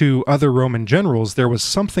compared to other Roman generals, there was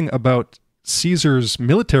something about Caesar's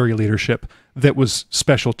military leadership that was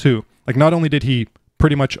special too. Like, not only did he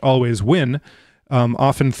pretty much always win,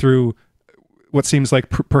 often through what seems like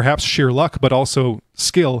perhaps sheer luck, but also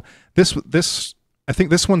skill. I think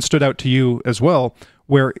this one stood out to you as well,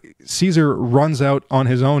 where Caesar runs out on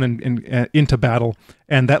his own and into battle,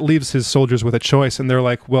 and that leaves his soldiers with a choice. And they're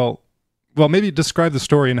like, well, maybe describe the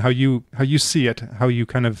story and how you see it, how you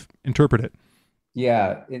kind of interpret it.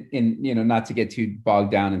 Yeah, not to get too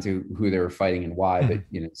bogged down into who they were fighting and why, but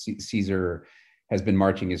Caesar has been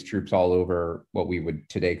marching his troops all over what we would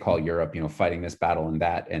today call Europe, fighting this battle and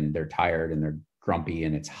that, and they're tired and they're grumpy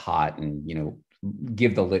and it's hot, and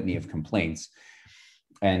give the litany of complaints.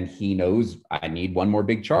 And he knows, I need one more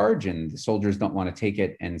big charge, and the soldiers don't want to take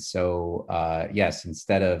it. And so, yes,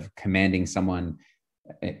 instead of commanding someone,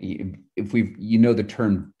 if the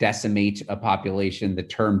term decimate a population, the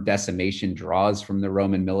term decimation draws from the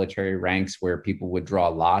Roman military ranks, where people would draw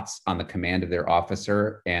lots on the command of their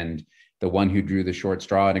officer, and the one who drew the short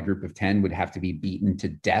straw in a group of 10 would have to be beaten to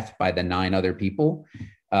death by the 9 other people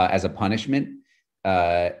as a punishment.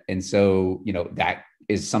 And so, that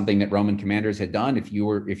is something that Roman commanders had done. If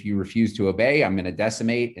you refuse to obey, I'm going to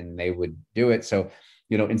decimate, and they would do it. So,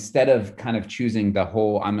 instead of kind of choosing the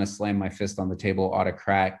whole, I'm going to slam my fist on the table,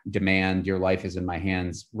 autocrat, demand, your life is in my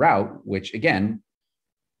hands route, which again,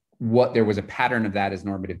 there was a pattern of that as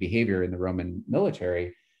normative behavior in the Roman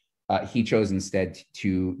military. He chose instead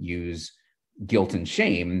to use guilt and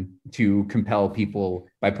shame to compel people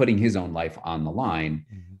by putting his own life on the line.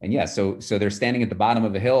 And yeah, so they're standing at the bottom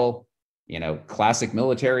of a hill, classic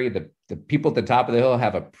military. The people at the top of the hill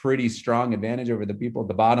have a pretty strong advantage over the people at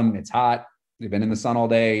the bottom. It's hot. They've been in the sun all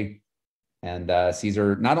day. And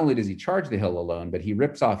Caesar, not only does he charge the hill alone, but he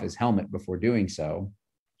rips off his helmet before doing so,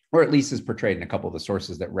 or at least is portrayed in a couple of the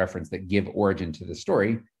sources that give origin to the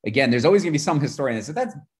story. Again, there's always going to be some historian that says,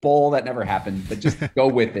 that's bull, that never happened, but just go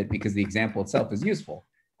with it because the example itself is useful.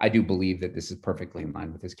 I do believe that this is perfectly in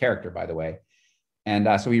line with his character, by the way. And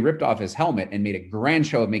so he ripped off his helmet and made a grand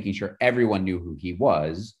show of making sure everyone knew who he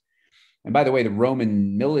was. And by the way, the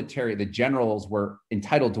Roman military, the generals were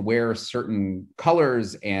entitled to wear certain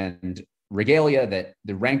colors and regalia that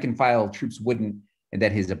the rank and file troops wouldn't, and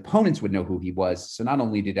that his opponents would know who he was. So not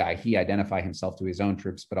only did he identify himself to his own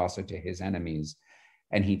troops, but also to his enemies,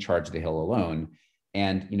 and he charged the hill alone.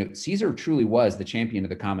 And, Caesar truly was the champion of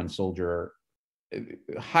the common soldier,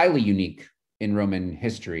 highly unique in Roman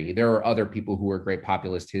history. There are other people who were great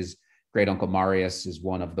populists. His great uncle Marius is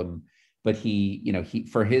one of them. But he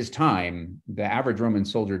for his time, the average Roman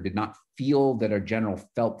soldier did not feel that a general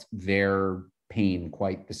felt their pain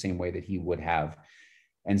quite the same way that he would have.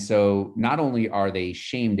 And so not only are they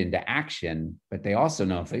shamed into action, but they also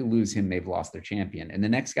know if they lose him, they've lost their champion. And the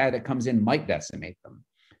next guy that comes in might decimate them.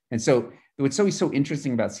 And so what's always so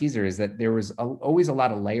interesting about Caesar is that there was always a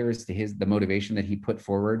lot of layers to the motivation that he put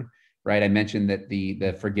forward, right? I mentioned that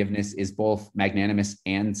the forgiveness is both magnanimous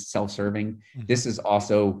and self-serving. Mm-hmm. This is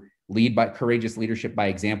also courageous leadership by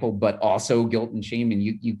example, but also guilt and shame. And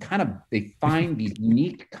they find these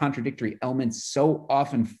unique contradictory elements so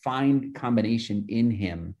often find combination in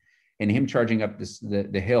him, and him charging up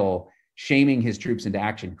the hill, shaming his troops into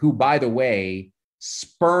action, who, by the way,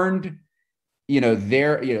 spurned,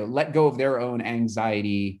 let go of their own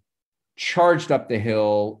anxiety, charged up the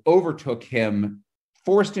hill, overtook him,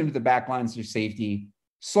 forced him to the back lines for safety,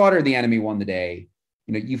 slaughtered the enemy, won the day.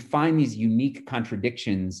 You find these unique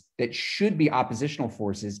contradictions that should be oppositional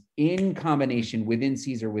forces in combination within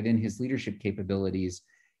Caesar, within his leadership capabilities.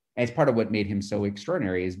 And it's part of what made him so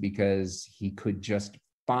extraordinary, is because he could just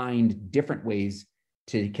find different ways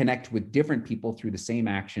to connect with different people through the same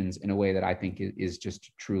actions in a way that I think is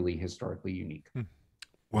just truly historically unique.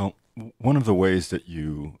 Well, one of the ways that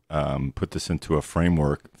you put this into a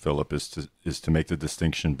framework, Philip, is to make the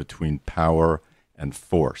distinction between power and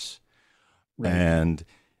force. Right. And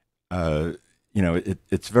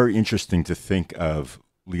it's very interesting to think of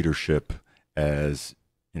leadership as,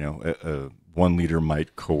 one leader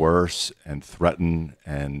might coerce and threaten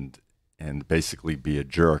and basically be a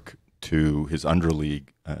jerk to his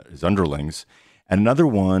underlings, and another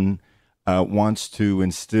one wants to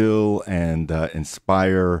instill and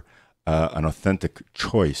inspire an authentic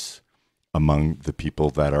choice among the people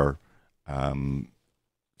that are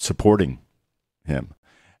supporting him.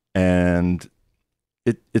 And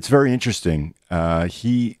it's very interesting.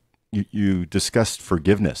 You discussed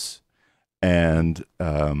forgiveness and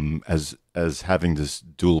as having this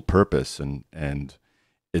dual purpose, and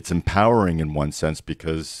it's empowering in one sense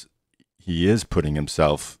because he is putting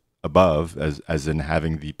himself above, as in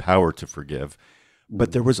having the power to forgive.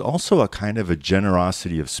 But there was also a kind of a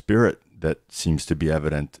generosity of spirit that seems to be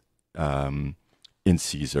evident in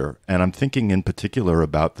Caesar. And I'm thinking in particular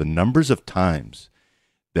about the numbers of times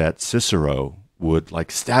that Cicero would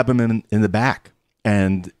stab him in the back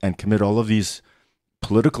and commit all of these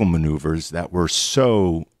political maneuvers that were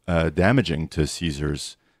so damaging to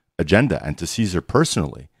Caesar's agenda and to Caesar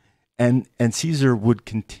personally. And Caesar would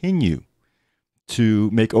continue to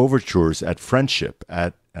make overtures at friendship,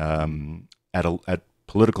 at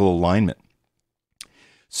political alignment.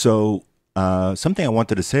 So something I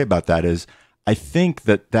wanted to say about that is, I think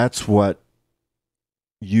that that's what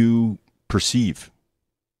you perceive.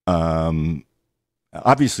 Obviously,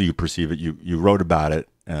 you perceive it. You wrote about it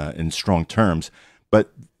in strong terms,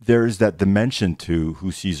 but there is that dimension to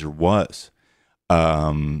who Caesar was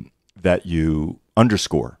that you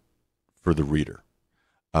underscore for the reader.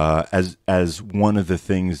 As one of the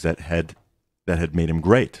things that had made him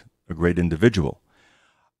great, a great individual.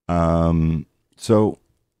 So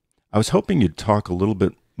I was hoping you'd talk a little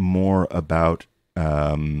bit more about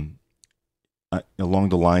along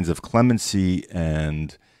the lines of clemency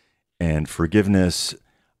and forgiveness,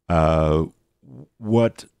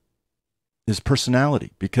 what his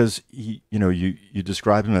personality, because you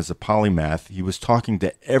describe him as a polymath. He was talking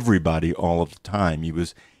to everybody all of the time. He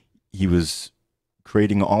was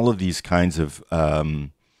creating all of these kinds of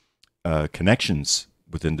connections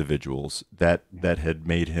with individuals that had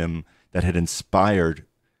made him, that had inspired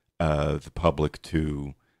the public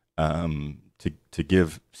to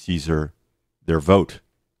give Caesar their vote,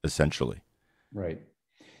 essentially. Right.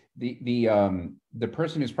 The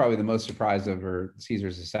person who's probably the most surprised over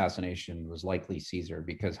Caesar's assassination was likely Caesar,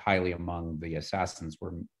 because highly among the assassins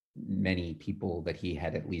were many people that he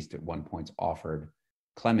had at least at one point offered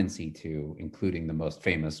clemency to, including the most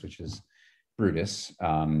famous, which is Brutus.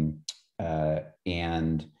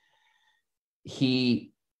 And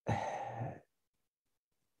he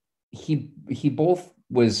both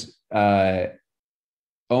was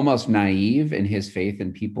almost naive in his faith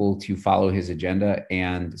in people to follow his agenda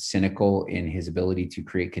and cynical in his ability to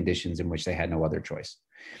create conditions in which they had no other choice.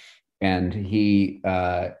 And he,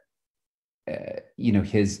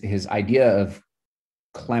 his idea of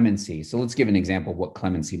clemency. So let's give an example of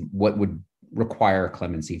what would require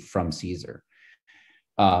clemency from Caesar.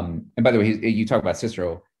 And by the way, you talk about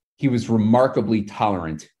Cicero, he was remarkably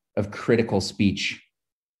tolerant of critical speech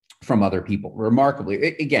from other people.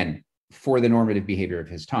 Remarkably, again, for the normative behavior of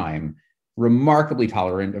his time, remarkably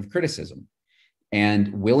tolerant of criticism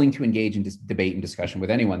and willing to engage in debate and discussion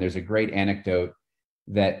with anyone. There's a great anecdote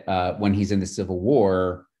that when he's in the Civil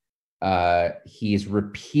War, he is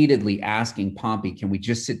repeatedly asking Pompey, can we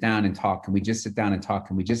just sit down and talk? Can we just sit down and talk?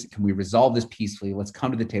 Can we resolve this peacefully? Let's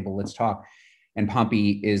come to the table. Let's talk. And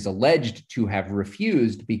Pompey is alleged to have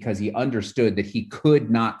refused because he understood that he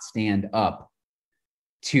could not stand up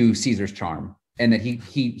to Caesar's charm, and that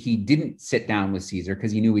he didn't sit down with Caesar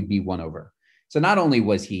because he knew he'd be won over. So not only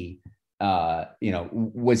was he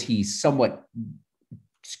somewhat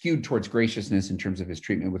skewed towards graciousness in terms of his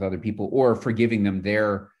treatment with other people or forgiving them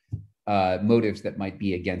their motives that might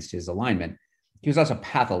be against his alignment, he was also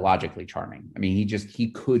pathologically charming. I mean,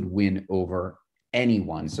 he could win over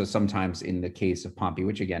anyone. So sometimes in the case of Pompey,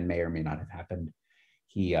 which again may or may not have happened,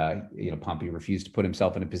 Pompey refused to put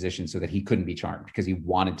himself in a position so that he couldn't be charmed because he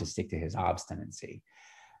wanted to stick to his obstinacy.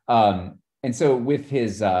 And so with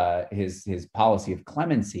his policy of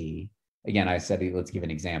clemency, again, I said, let's give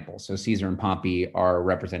an example. So Caesar and Pompey are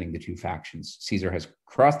representing the two factions. Caesar has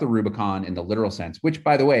crossed the Rubicon in the literal sense, which,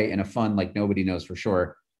 by the way, in a fun, like nobody knows for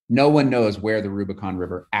sure, no one knows where the Rubicon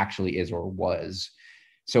River actually is or was.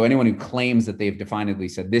 So anyone who claims that they've definitely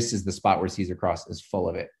said this is the spot where Caesar crossed is full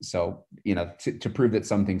of it. So, to prove that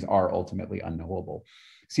some things are ultimately unknowable.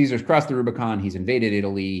 Caesar's crossed the Rubicon. He's invaded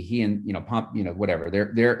Italy. He and whatever.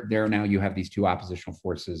 They're now you have these two oppositional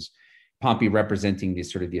forces. Pompey representing the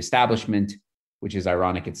sort of the establishment, which is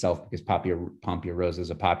ironic itself because Pompey arose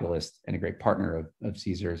as a populist and a great partner of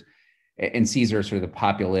Caesar's, and Caesar sort of the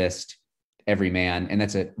populist everyman. And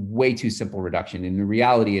that's a way too simple reduction. In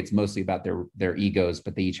reality, it's mostly about their egos,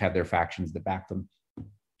 but they each have their factions that back them.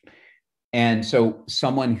 And so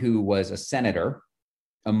someone who was a senator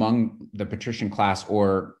among the patrician class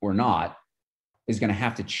or not is going to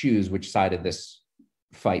have to choose which side of this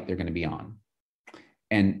fight they're going to be on.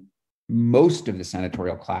 And most of the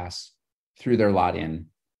senatorial class threw their lot in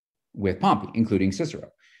with Pompey, including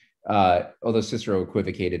Cicero. Although Cicero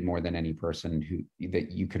equivocated more than any person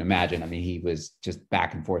that you can imagine. I mean, he was just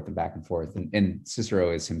back and forth and back and forth. And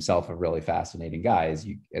Cicero is himself a really fascinating guy,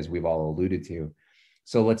 as we've all alluded to.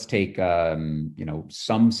 So let's take,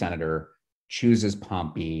 some senator chooses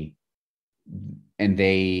Pompey and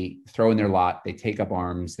they throw in their lot, they take up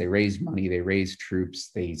arms, they raise money, they raise troops,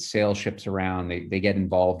 they sail ships around, they get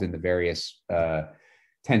involved in the various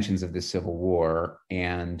tensions of the Civil War,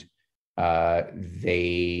 and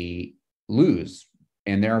they lose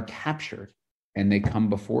and they're captured and they come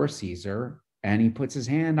before Caesar and he puts his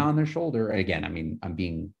hand on their shoulder. Again, I mean, I'm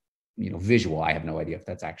being, visual. I have no idea if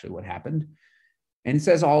that's actually what happened. And it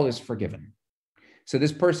says all is forgiven. So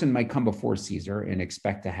this person might come before Caesar and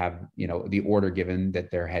expect to have, the order given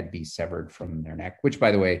that their head be severed from their neck, which,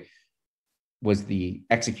 by the way, was the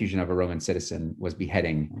execution of a Roman citizen, was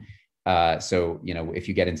beheading. So, if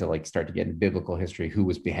you get into start to get into biblical history, who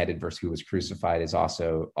was beheaded versus who was crucified is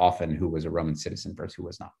also often who was a Roman citizen versus who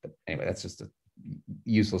was not. But anyway, that's just a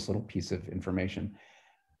useless little piece of information.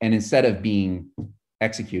 And instead of being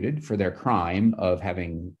executed for their crime of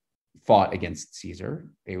having fought against Caesar,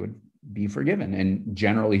 they would be forgiven. And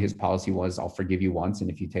generally his policy was, I'll forgive you once. And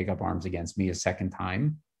if you take up arms against me a second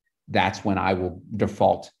time, that's when I will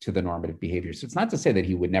default to the normative behavior. So it's not to say that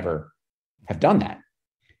he would never have done that.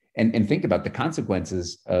 And think about the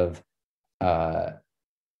consequences of the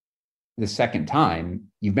second time.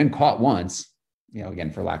 You've been caught once, again,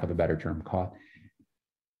 for lack of a better term, caught.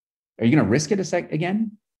 Are you going to risk it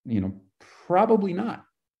again? Probably not.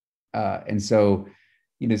 And so,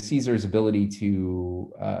 Caesar's ability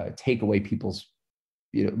to take away people's,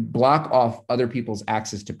 block off other people's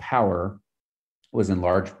access to power was in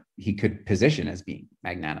large, he could position as being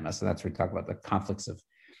magnanimous. So that's where we talk about the conflicts of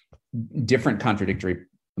different contradictory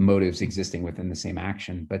motives existing within the same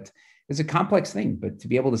action. But it's a complex thing, but to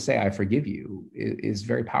be able to say, I forgive you is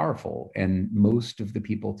very powerful. And most of the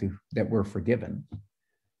people that were forgiven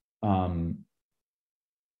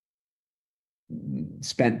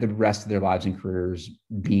spent the rest of their lives and careers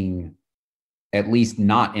being at least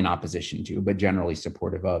not in opposition to, but generally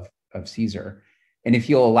supportive of Caesar. And if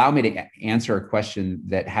you'll allow me to answer a question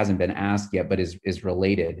that hasn't been asked yet, but is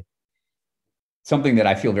related, something that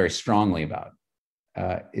I feel very strongly about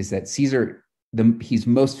is that Caesar, he's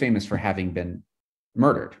most famous for having been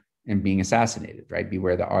murdered and being assassinated, right?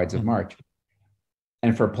 Beware the Ides of March.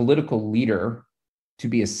 And for a political leader to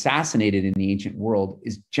be assassinated in the ancient world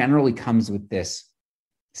generally comes with this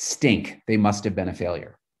stink. They must have been a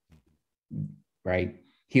failure, right?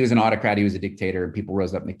 He was an autocrat, he was a dictator, and people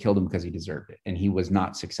rose up and they killed him because he deserved it. And he was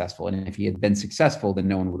not successful. And if he had been successful, then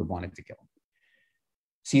no one would have wanted to kill him.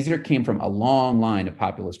 Caesar came from a long line of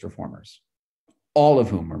populist reformers, all of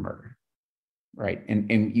whom were murdered, right?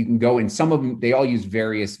 And you can go, and some of them, they all use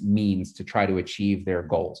various means to try to achieve their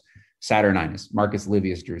goals. Saturninus, Marcus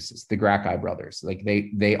Livius Drusus, the Gracchi brothers,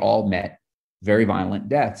 they all met very violent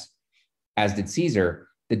deaths, as did Caesar.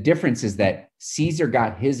 The difference is that Caesar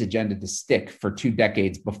got his agenda to stick for 2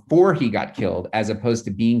 decades before he got killed, as opposed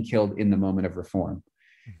to being killed in the moment of reform.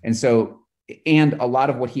 And so, and a lot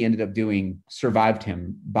of what he ended up doing survived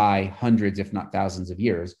him by hundreds, if not thousands of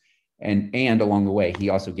years. And along the way, he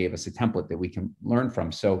also gave us a template that we can learn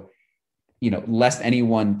from. So, lest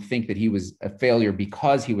anyone think that he was a failure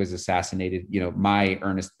because he was assassinated, my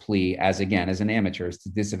earnest plea as an amateur is to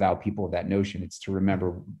disavow people of that notion. It's to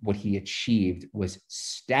remember what he achieved was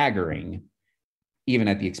staggering, even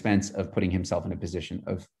at the expense of putting himself in a position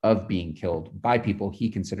of being killed by people he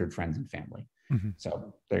considered friends and family. Mm-hmm.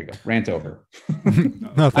 So there you go. Rant over.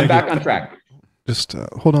 No, I'm back on track. Just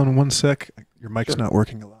hold on one sec. Your mic's not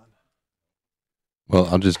working a lot. Well,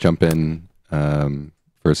 I'll just jump in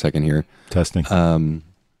for a second here. Testing. So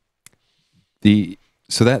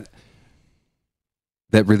that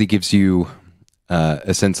really gives you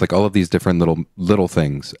a sense, like all of these different little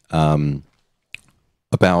things.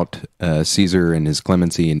 about Caesar and his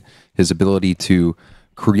clemency and his ability to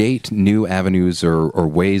create new avenues or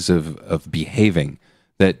ways of behaving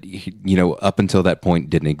that, up until that point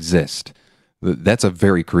didn't exist. That's a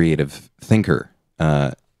very creative thinker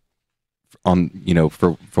for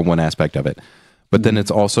one aspect of it. But then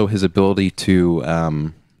it's also his ability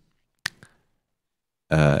to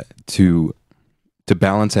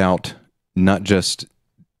balance out not just,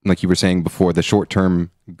 like you were saying before, the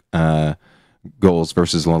short-term goals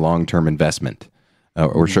versus a long-term investment,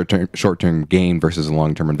 or short-term gain versus a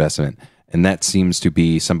long-term investment. And that seems to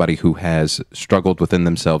be somebody who has struggled within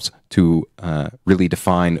themselves to really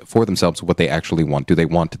define for themselves what they actually want. Do they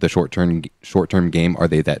want the short-term game? Are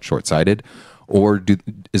they that short-sighted? Or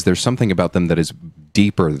is there something about them that is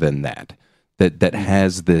deeper than that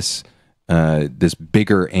has this this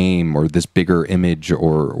bigger aim or this bigger image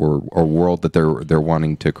or world that they're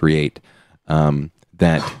wanting to create,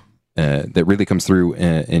 that really comes through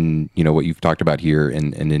in what you've talked about here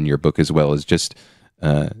and in your book as well, as just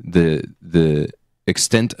the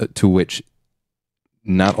extent to which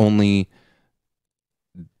not only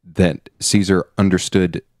that Caesar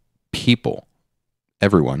understood people,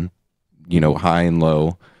 everyone, high and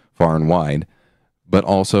low, far and wide, but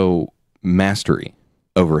also mastery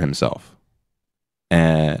over himself.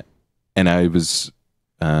 And I was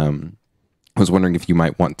wondering if you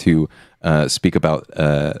might want to speak about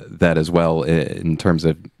that as well, in terms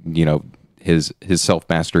of his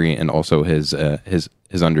self-mastery and also his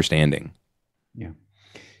understanding. Yeah.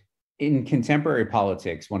 In contemporary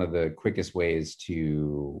politics, one of the quickest ways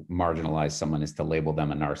to marginalize someone is to label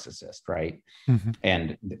them a narcissist, right? Mm-hmm.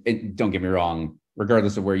 And don't get me wrong,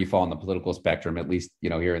 regardless of where you fall on the political spectrum, at least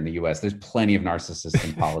here in the US, there's plenty of narcissists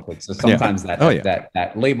in politics. So sometimes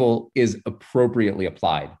that label is appropriately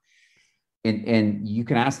applied. And you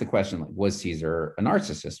can ask the question, like, was Caesar a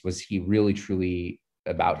narcissist? Was he really truly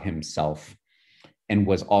about himself? And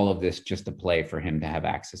was all of this just a play for him to have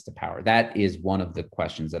access to power? That is one of the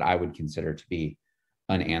questions that I would consider to be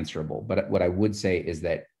unanswerable. But what I would say is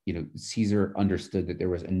that, Caesar understood that there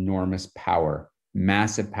was enormous power,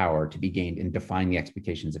 massive power to be gained in defining the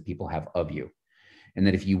expectations that people have of you. And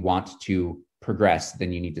that if you want to progress,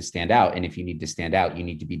 then you need to stand out. And if you need to stand out, you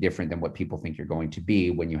need to be different than what people think you're going to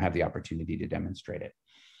be when you have the opportunity to demonstrate it.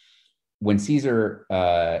 When Caesar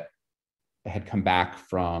had come back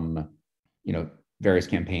from, various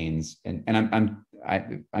campaigns, and I'm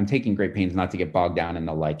taking great pains not to get bogged down in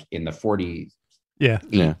the 40s,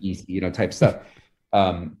 80s, type stuff.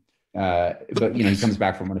 But he comes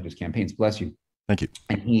back from one of his campaigns. Bless you. Thank you.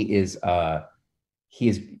 And he is the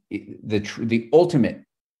ultimate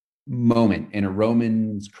moment in a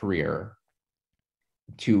Roman's career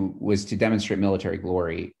was to demonstrate military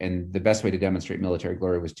glory, and the best way to demonstrate military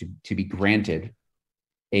glory was to be granted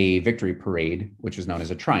a victory parade, which was known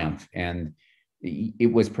as a triumph, and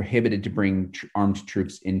it was prohibited to bring armed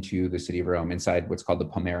troops into the city of Rome, inside what's called the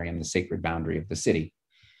Pomerium, the sacred boundary of the city.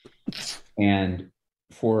 And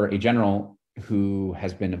for a general who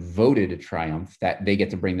has been voted a triumph, that they get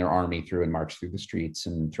to bring their army through and march through the streets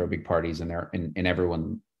and throw big parties, and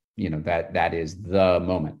everyone, that is the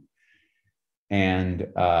moment. And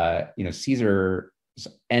Caesar's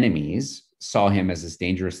enemies saw him as this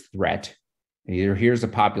dangerous threat. Here's a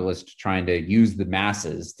populist trying to use the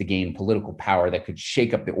masses to gain political power that could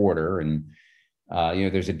shake up the order. And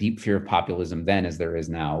there's a deep fear of populism then, as there is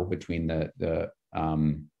now, between the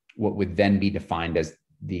what would then be defined as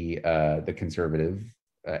the conservative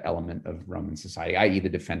element of Roman society, i.e., the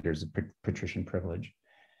defenders of patrician privilege.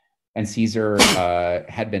 And Caesar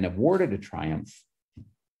had been awarded a triumph,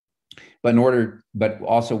 but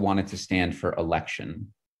also wanted to stand for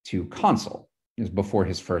election to consul. It was before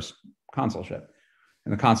his first consulship.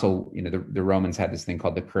 And the consul, the Romans had this thing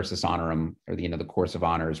called the cursus honorum, or the course of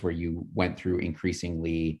honors, where you went through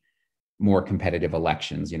increasingly more competitive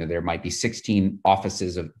elections. There might be 16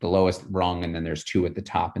 offices of the lowest rung, and then there's 2 at the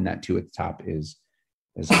top, and that 2 at the top is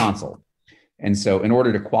consul. And so in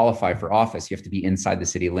order to qualify for office, you have to be inside the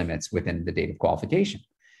city limits within the date of qualification.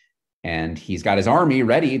 And he's got his army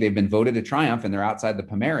ready. They've been voted a triumph, and they're outside the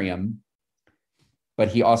Pomerium. But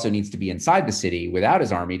he also needs to be inside the city without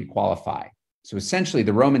his army to qualify. So essentially,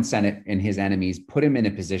 the Roman Senate and his enemies put him in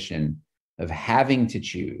a position of having to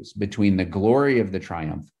choose between the glory of the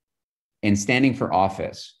triumph and standing for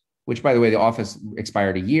office, which, by the way, the office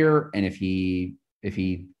expired a year. And if he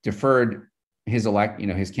deferred his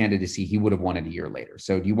candidacy, he would have won it a year later.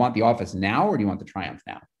 So do you want the office now, or do you want the triumph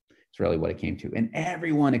now? It's really what it came to. And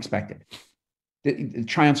everyone expected. The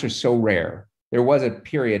triumphs are so rare. There was a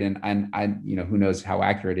period, and I, who knows how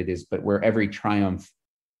accurate it is, but where every triumph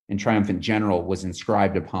and triumph in general was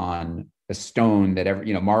inscribed upon a stone that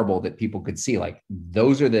marble that people could see. Like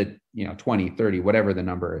those are the, 20, 30, whatever the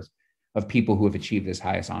number is of people who have achieved this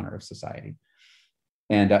highest honor of society.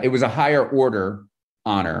 And it was a higher order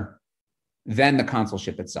honor than the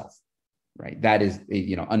consulship itself, right? That is,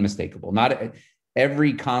 unmistakable. Not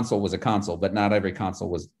every consul was a consul, but not every consul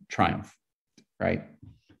was triumph, right?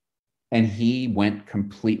 And he went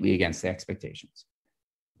completely against the expectations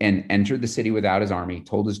and entered the city without his army,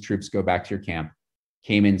 told his troops, go back to your camp,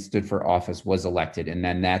 came in, stood for office, was elected. And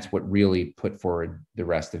then that's what really put forward the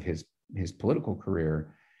rest of his political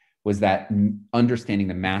career, was that understanding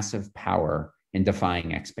the massive power in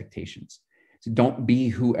defying expectations. So don't be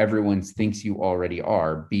who everyone thinks you already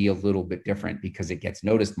are. Be a little bit different, because it gets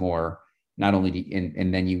noticed more. Not only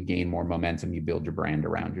and then you gain more momentum, you build your brand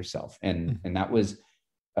around yourself. And that was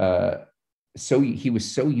so he was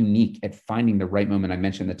so unique at finding the right moment. I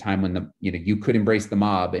mentioned the time when you could embrace the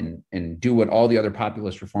mob and do what all the other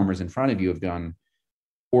populist reformers in front of you have done,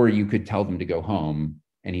 or you could tell them to go home.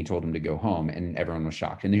 And he told them to go home, and everyone was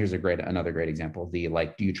shocked. And here's another great example. Do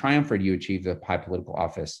you triumph or do you achieve the high political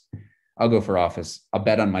office? I'll go for office. I'll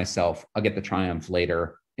bet on myself. I'll get the triumph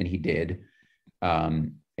later. And he did.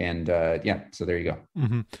 So there you go.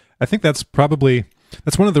 Mm-hmm. I think that's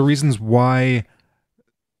one of the reasons why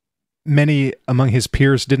many among his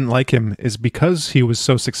peers didn't like him, is because he was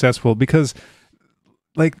so successful. Because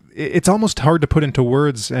it's almost hard to put into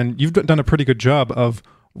words, and you've done a pretty good job of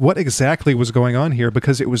what exactly was going on here,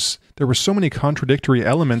 because there were so many contradictory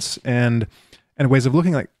elements and ways of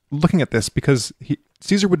looking at this, because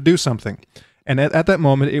Caesar would do something, and at that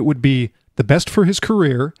moment it would be the best for his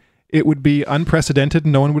career. It would be unprecedented.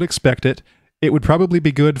 No one would expect it. It would probably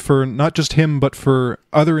be good for not just him, but for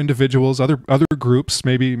other individuals, other groups,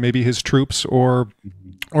 maybe his troops or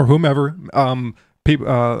whomever,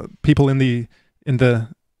 people in the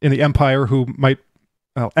empire who might,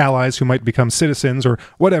 allies who might become citizens or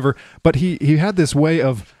whatever. But he had this way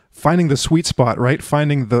of finding the sweet spot, right?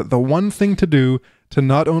 Finding the one thing to do to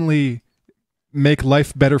not only make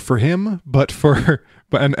life better for him, but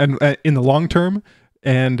in the long term.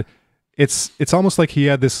 And it's almost like he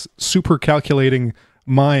had this super calculating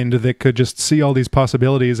mind that could just see all these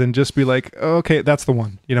possibilities and just be like, oh, okay, that's the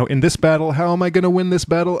one. In this battle, how am I going to win this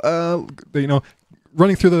battle?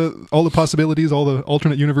 Running through all the possibilities, all the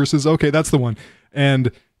alternate universes. Okay, that's the one.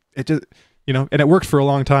 And it just, and it worked for a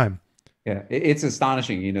long time. Yeah, it's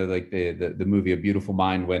astonishing, like the movie A Beautiful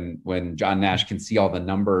Mind, when John Nash can see all the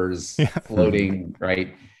numbers floating,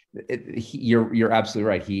 right? You're absolutely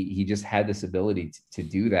right. He just had this ability to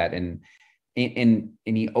do that, and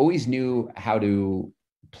he always knew how to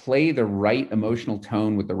play the right emotional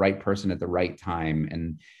tone with the right person at the right time.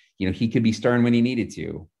 And he could be stern when he needed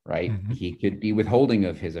to, right? Mm-hmm. He could be withholding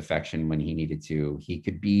of his affection when he needed to. He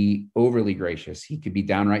could be overly gracious. He could be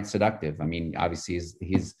downright seductive. I mean, obviously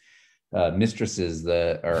his mistresses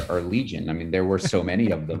are legion. I mean, there were so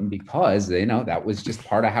many of them because that was just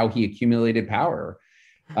part of how he accumulated power.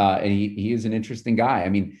 And he is an interesting guy. I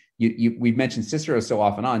mean, we've mentioned Cicero so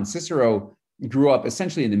often on. Cicero grew up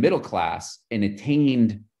essentially in the middle class and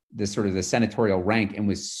attained the senatorial rank, and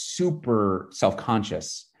was super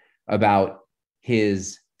self-conscious about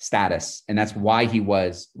his status. And that's why he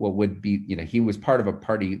was what would be, he was part of a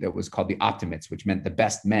party that was called the Optimates, which meant the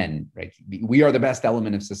best men, right? We are the best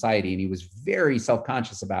element of society. And he was very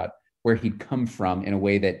self-conscious about where he'd come from in a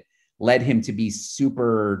way that led him to be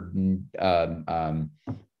super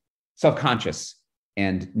self-conscious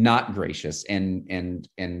and not gracious, and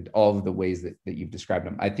all of the ways that you've described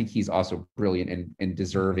him. I think he's also brilliant and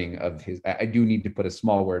deserving of his. I do need to put a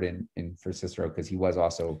small word in for Cicero, because he was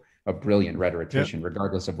also a brilliant rhetorician,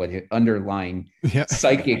 regardless of what his underlying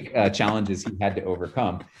psychic challenges he had to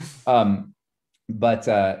overcome.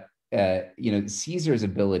 Caesar's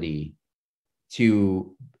ability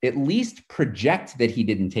to at least project that he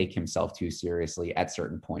didn't take himself too seriously at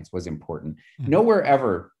certain points was important. Mm-hmm. Nowhere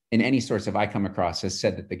ever in any source I come across has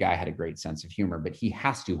said that the guy had a great sense of humor, but he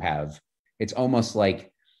has to have. It's almost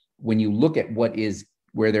like when you look at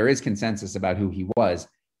where there is consensus about who he was,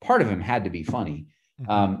 part of him had to be funny.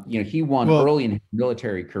 He won early in his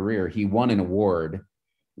military career. He won an award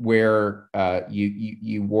where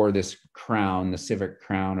you wore this crown, the civic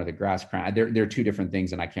crown or the grass crown. They're two different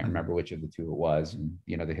things, and I can't remember which of the two it was. And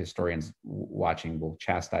the historians watching will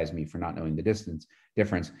chastise me for not knowing the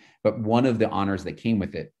difference. But one of the honors that came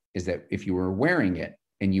with it is that if you were wearing it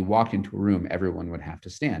and you walked into a room, everyone would have to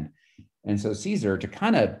stand. And so Caesar, to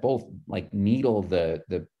kind of both like needle the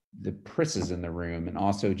prisses in the room, and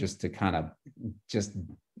also just to kind of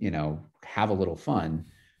have a little fun,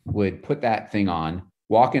 would put that thing on,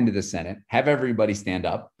 walk into the Senate, have everybody stand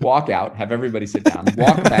up, walk out, have everybody sit down,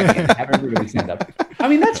 walk back in, have everybody stand up. I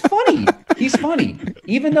mean, that's funny. He's funny.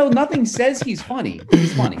 Even though nothing says he's funny,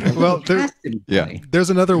 he's funny. Well, there's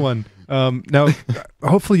another one. Now,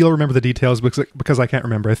 hopefully you'll remember the details because I can't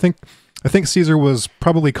remember. I think Caesar was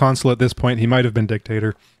probably consul at this point. He might have been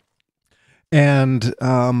dictator. And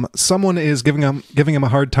someone is giving him a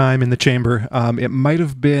hard time in the chamber. It might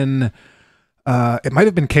have been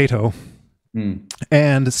Cato.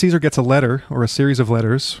 And Caesar gets a letter or a series of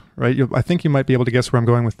letters, right? I think you might be able to guess where I'm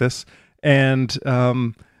going with this. And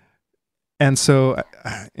so, I'm just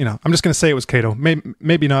going to say it was Cato.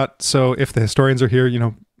 Maybe not. So if the historians are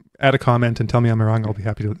here, add a comment and tell me I'm wrong. I'll be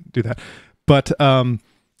happy to do that. But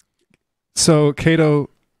so Cato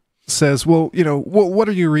says, well, what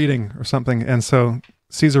are you reading or something? And so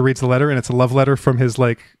Caesar reads the letter, and it's a love letter from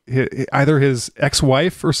either his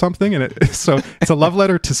ex-wife or something. And so it's a love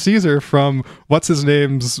letter to Caesar from what's his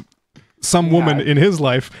name's some woman in his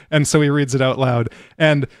life. And so he reads it out loud.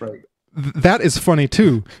 And that is funny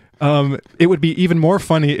too. It would be even more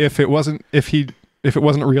funny if it wasn't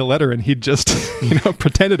a real letter and he just,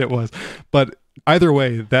 pretended it was. But either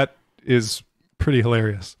way, that is pretty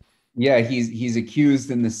hilarious. Yeah, he's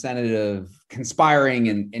accused in the Senate of conspiring,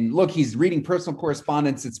 and look, he's reading personal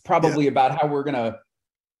correspondence. It's probably about how we're gonna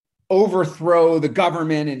overthrow the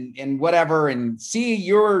government and whatever. And see,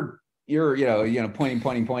 you're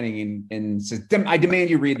pointing and says, I demand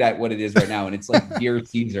you read that what it is right now. And it's like, dear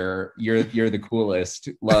Caesar, you're the coolest.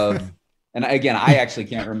 Love. And again, I actually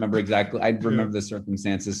can't remember exactly. I remember the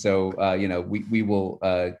circumstances. So, we will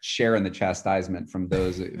share in the chastisement from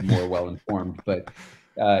those more well-informed. But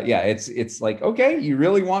it's like, okay, you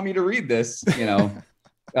really want me to read this, meet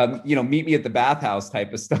me at the bathhouse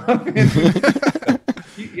type of stuff.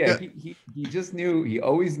 He just knew, he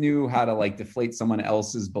always knew how to deflate someone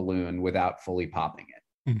else's balloon without fully popping it.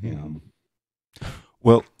 Mm-hmm.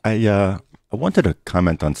 Well, I wanted to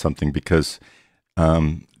comment on something because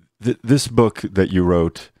this book that you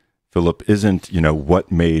wrote, Philip, isn't,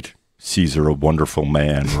 what made Caesar a wonderful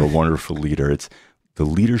man or a wonderful leader. It's the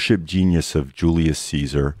leadership genius of Julius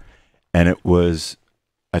Caesar. And it was,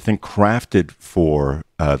 I think, crafted for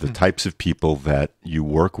the types of people that you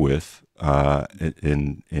work with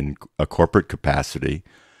in a corporate capacity.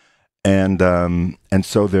 And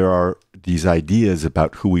so there are these ideas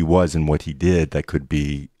about who he was and what he did that could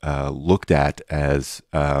be looked at as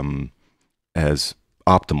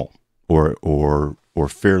optimal or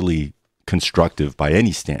fairly constructive by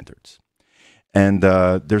any standards. And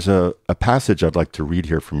there's a passage I'd like to read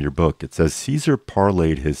here from your book. It says, Caesar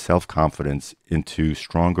parlayed his self-confidence into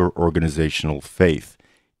stronger organizational faith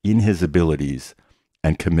in his abilities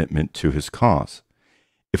and commitment to his cause.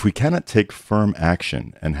 If we cannot take firm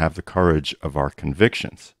action and have the courage of our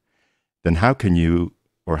convictions, then how can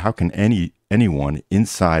anyone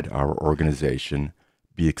inside our organization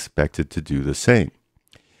be expected to do the same?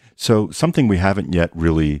 So something we haven't yet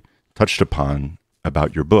really touched upon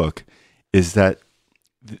about your book is that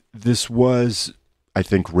this was, I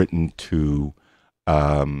think, written to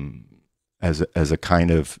as a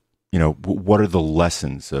kind of, what are the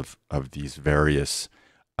lessons of these various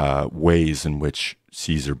ways in which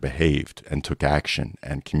Caesar behaved and took action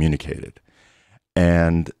and communicated.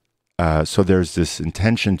 And so there's this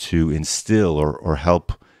intention to instill or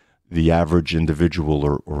help the average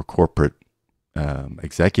individual or corporate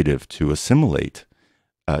executive to assimilate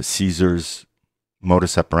Caesar's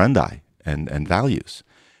modus operandi and values.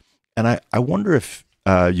 And I wonder if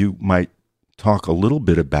you might talk a little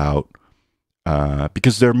bit about,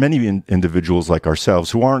 because there are many individuals like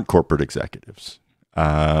ourselves who aren't corporate executives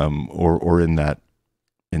or in that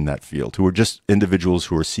field, who are just individuals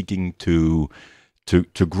who are seeking to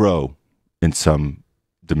grow in some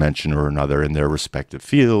dimension or another in their respective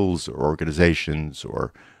fields or organizations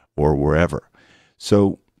or wherever.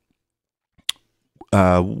 So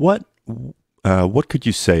what could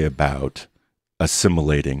you say about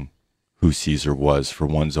assimilating who Caesar was for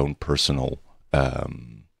one's own personal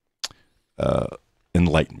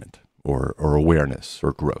enlightenment or awareness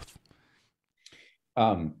or growth?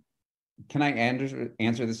 Can I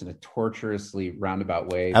answer this in a tortuously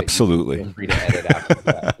roundabout way? Absolutely. Feel free to edit after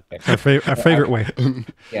that. Okay. Our favorite way.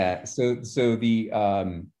 Yeah. So the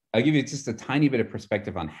I'll give you just a tiny bit of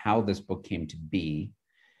perspective on how this book came to be,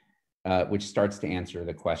 which starts to answer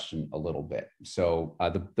the question a little bit. So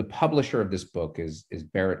the publisher of this book is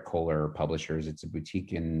Barrett Kohler Publishers. It's a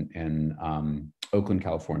boutique in Oakland,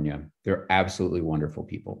 California. They're absolutely wonderful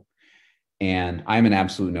people. And I'm an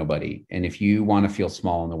absolute nobody. And if you want to feel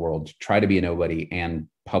small in the world, try to be a nobody and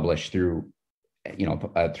publish through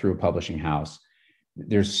a publishing house.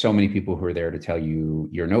 there's so many people who are there to tell you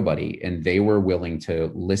you're nobody. And they were willing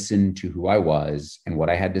to listen to who I was and what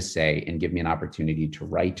I had to say and give me an opportunity to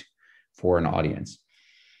write for an audience.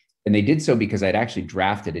 And they did so because I'd actually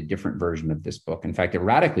drafted a different version of this book. In fact, a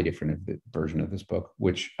radically different version of this book,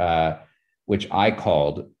 which I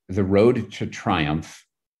called The Road to Triumph,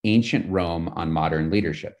 Ancient Rome on Modern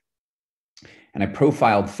Leadership. And I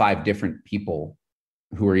profiled 5 different people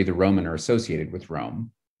who are either Roman or associated with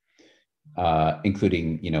Rome,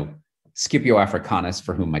 including, Scipio Africanus,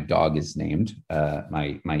 for whom my dog is named,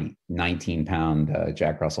 my 19-pound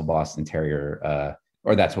Jack Russell Boston Terrier,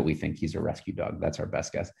 or that's what we think. He's a rescue dog. That's our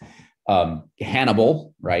best guess.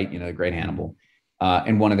 Hannibal, right? The great Hannibal.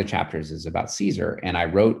 And one of the chapters is about Caesar. And I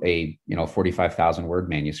wrote a 45,000 word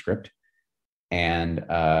manuscript and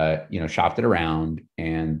shopped it around.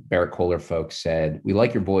 And Barrett Kohler folks said, "We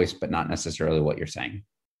like your voice, but not necessarily what you're saying.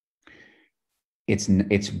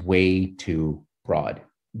 It's way too broad.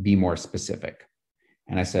 Be more specific."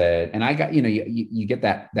 And I said, and I got, you get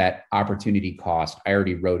that opportunity cost. I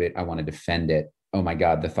already wrote it. I want to defend it. Oh my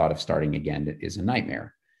God, the thought of starting again is a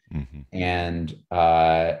nightmare. Mm-hmm. And,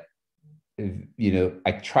 I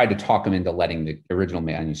tried to talk them into letting the original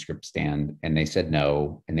manuscript stand, and they said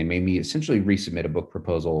no. And they made me essentially resubmit a book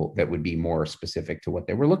proposal that would be more specific to what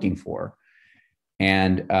they were looking for.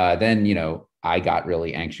 And then, I got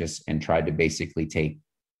really anxious and tried to basically take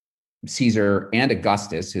Caesar and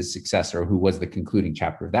Augustus, his successor, who was the concluding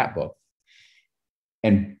chapter of that book,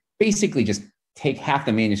 and basically just take half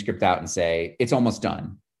the manuscript out and say, it's almost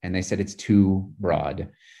done. And they said, it's too broad.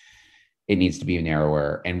 It needs to be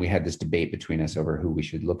narrower. And we had this debate between us over who we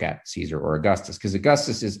should look at, Caesar or Augustus, because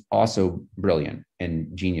Augustus is also brilliant and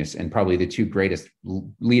genius. And probably the 2 greatest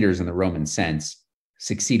leaders in the Roman sense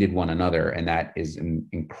succeeded one another. And that is an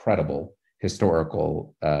incredible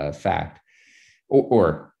historical fact,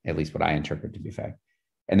 or at least what I interpret to be fact.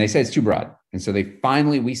 And they said it's too broad. And so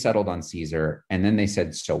we settled on Caesar. And then they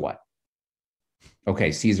said, so what?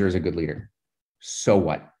 Okay, Caesar is a good leader. So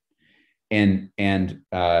what? And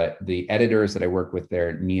the editors that I work with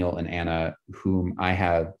there, Neil and Anna, whom I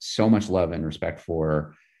have so much love and respect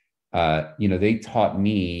for, they taught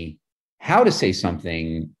me how to say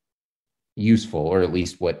something useful, or at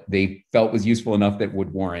least what they felt was useful enough that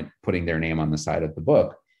would warrant putting their name on the side of the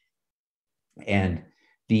book. And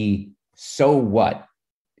the so what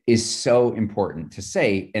is so important to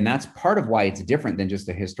say. And that's part of why it's different than just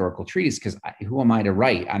a historical treatise, because who am I to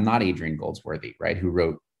write? I'm not Adrian Goldsworthy, right? Who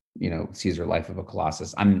wrote, Caesar, Life of a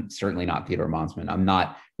Colossus. I'm certainly not Theodore Monsman. I'm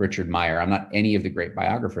not Richard Meyer. I'm not any of the great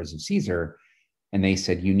biographers of Caesar. And they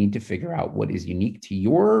said, you need to figure out what is unique to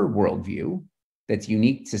your worldview, that's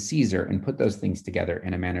unique to Caesar, and put those things together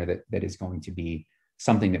in a manner that is going to be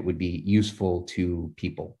something that would be useful to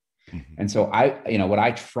people. Mm-hmm. And so what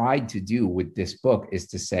I tried to do with this book is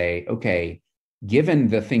to say, okay, given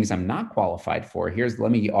the things I'm not qualified for,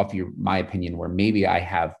 let me offer you my opinion where maybe I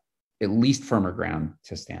have at least firmer ground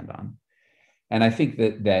to stand on. And I think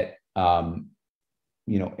that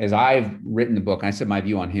as I've written the book, and I said my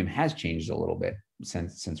view on him has changed a little bit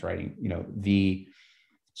since writing, the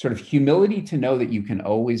sort of humility to know that you can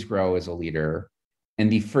always grow as a leader,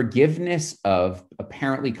 and the forgiveness of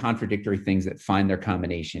apparently contradictory things that find their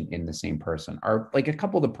combination in the same person are like a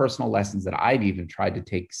couple of the personal lessons that I've even tried to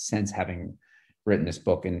take since having written this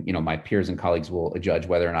book. And, my peers and colleagues will judge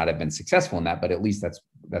whether or not I've been successful in that, but at least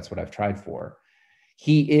that's what I've tried for.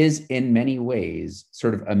 He is in many ways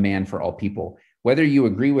sort of a man for all people, whether you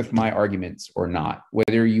agree with my arguments or not,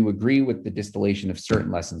 whether you agree with the distillation of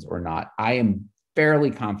certain lessons or not. I am fairly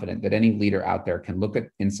confident that any leader out there can look at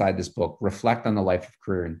inside this book, reflect on the life of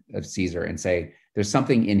career of Caesar, and say, there's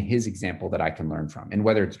something in his example that I can learn from. And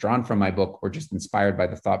whether it's drawn from my book or just inspired by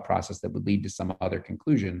the thought process that would lead to some other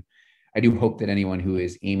conclusion, I do hope that anyone who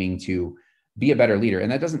is aiming to be a better leader,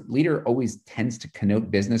 and leader always tends to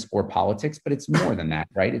connote business or politics, but it's more than that,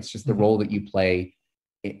 right? It's just the role that you play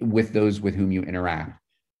with those with whom you interact.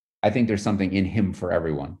 I think there's something in him for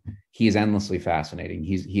everyone. He is endlessly fascinating.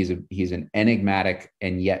 He's an enigmatic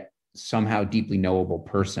and yet somehow deeply knowable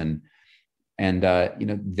person. And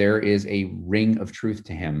there is a ring of truth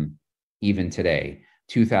to him even today,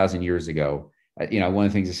 2,000 years ago. One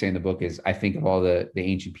of the things I say in the book is I think of all the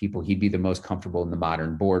ancient people, he'd be the most comfortable in the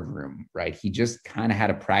modern boardroom, right? He just kind of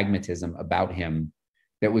had a pragmatism about him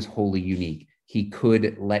that was wholly unique. He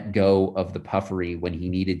could let go of the puffery when he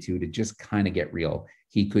needed to just kind of get real.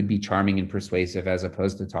 He could be charming and persuasive as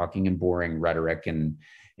opposed to talking in boring rhetoric. And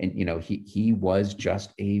he was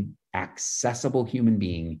just a accessible human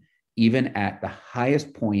being, even at the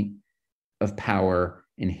highest point of power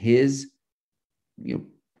in his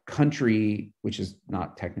country, which is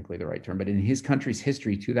not technically the right term, but in his country's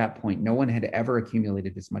history to that point, no one had ever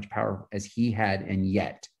accumulated as much power as he had. And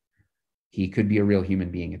yet he could be a real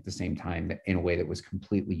human being at the same time in a way that was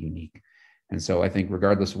completely unique. And so I think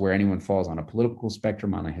regardless of where anyone falls on a political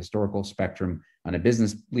spectrum, on a historical spectrum, on a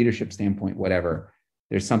business leadership standpoint, whatever,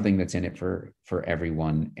 there's something that's in it for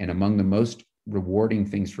everyone. And among the most rewarding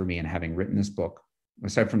things for me in having written this book,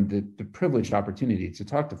 aside from the privileged opportunity to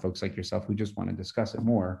talk to folks like yourself who just want to discuss it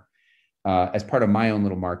more, as part of my own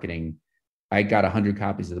little marketing, I got 100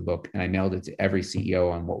 copies of the book and I mailed it to every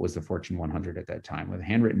CEO on what was the Fortune 100 at that time with a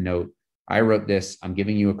handwritten note. I wrote this, I'm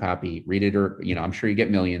giving you a copy, read it, or, I'm sure you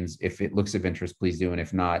get millions. If it looks of interest, please do. And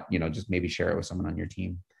if not, just maybe share it with someone on your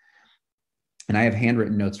team. And I have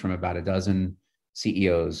handwritten notes from about a dozen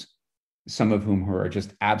CEOs, some of whom who are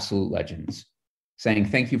just absolute legends, saying,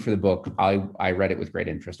 thank you for the book. I read it with great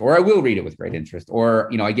interest, or I will read it with great interest, or,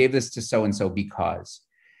 I gave this to so-and-so because.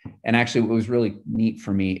 And actually what was really neat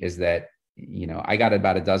for me is that, I got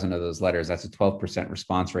about a dozen of those letters. That's a 12%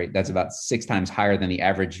 response rate. That's about 6 times higher than the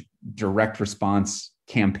average direct response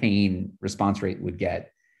campaign response rate would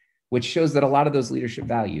get, which shows that a lot of those leadership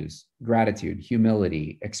values, gratitude,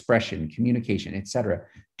 humility, expression, communication, et cetera,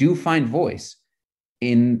 do find voice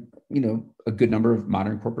in, a good number of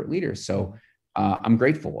modern corporate leaders. So I'm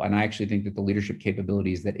grateful. And I actually think that the leadership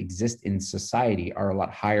capabilities that exist in society are a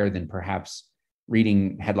lot higher than perhaps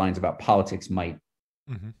reading headlines about politics might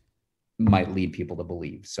lead people to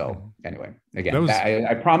believe. So anyway, again,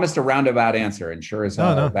 I promised a roundabout answer, and sure as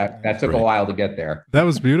hell, that took a while to get there. That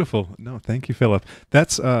was beautiful. No, thank you, Phillip.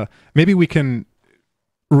 That's maybe we can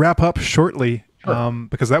wrap up shortly, sure.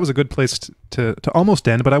 Because that was a good place to almost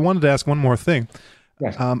end. But I wanted to ask one more thing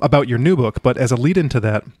about your new book. But as a lead into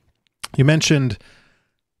that, you mentioned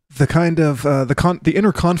the kind of the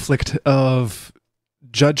inner conflict of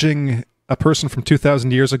judging a person from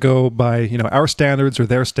 2,000 years ago by our standards or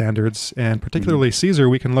their standards, and particularly Caesar.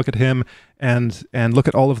 We can look at him and look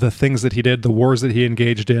at all of the things that he did, the wars that he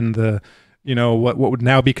engaged in, the what would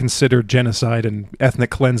now be considered genocide and ethnic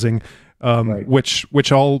cleansing,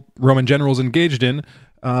 which all Roman generals engaged in,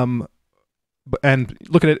 and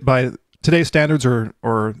look at it by today's standards or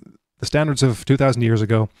the standards of 2,000 years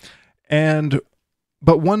ago,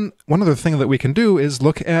 But one other thing that we can do is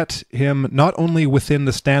look at him not only within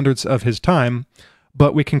the standards of his time,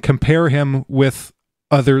 but we can compare him with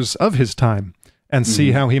others of his time and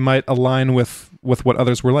see how he might align with what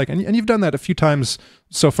others were like. And you've done that a few times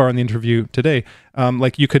so far in the interview today.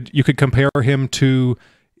 Like you could compare him to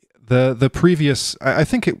the previous. I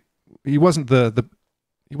think he wasn't the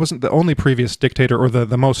only previous dictator or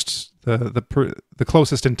the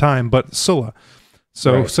closest in time, but Sulla.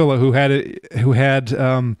 So Sulla, who had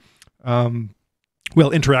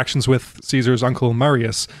interactions with Caesar's uncle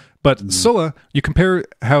Marius, but Sulla, you compare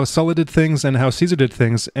how Sulla did things and how Caesar did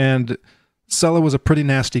things, and Sulla was a pretty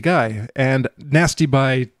nasty guy, and nasty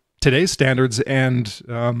by today's standards, and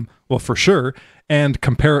for sure, and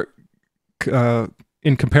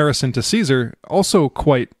in comparison to Caesar, also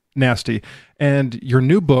quite nasty. And your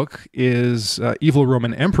new book is Evil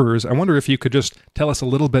Roman Emperors. I wonder if you could just tell us a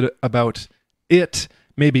little bit about it,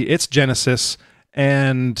 maybe its genesis,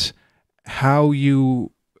 and how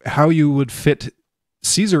you would fit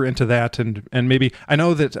Caesar into that, and maybe, I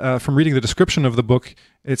know that from reading the description of the book,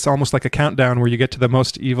 it's almost like a countdown where you get to the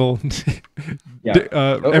most evil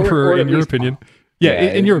emperor, in your opinion.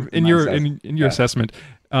 In your assessment.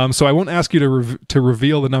 So I won't ask you to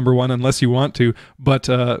reveal the number one unless you want to, but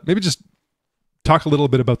maybe just talk a little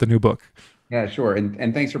bit about the new book. Yeah, sure.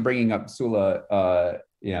 And thanks for bringing up Sulla.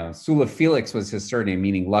 Sulla Felix was his surname,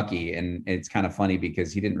 meaning lucky. And it's kind of funny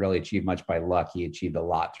because he didn't really achieve much by luck. He achieved a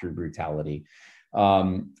lot through brutality.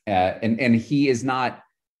 And he is not,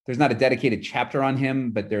 there's not a dedicated chapter on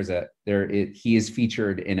him, but he is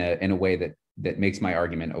featured in a way that makes my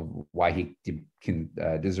argument of why he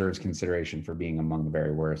deserves consideration for being among the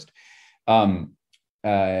very worst. And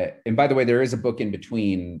by the way, there is a book in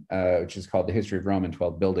between, which is called The History of Rome in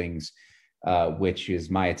 12 Buildings, which is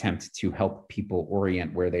my attempt to help people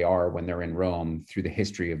orient where they are when they're in Rome through the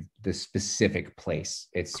history of the specific place.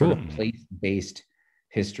 It's sort of place-based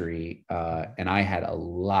history, and I had a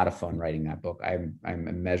lot of fun writing that book. I'm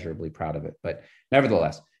immeasurably proud of it. But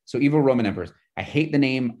nevertheless, so Evil Roman Emperors. I hate the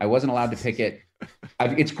name. I wasn't allowed to pick it.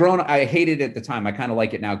 It's grown. I hated it at the time. I kind of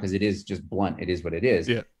like it now because it is just blunt. It is what it is.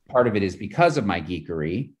 Yeah. Part of it is because of my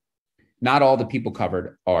geekery. Not all the people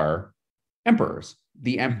covered are emperors.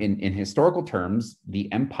 In historical terms,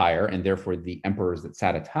 the empire, and therefore the emperors that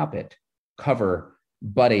sat atop it, cover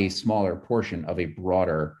but a smaller portion of a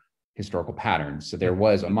broader historical patterns. So there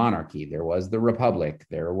was a monarchy, there was the republic,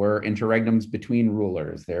 there were interregnums between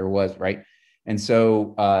rulers, there was, right? And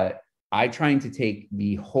so I trying to take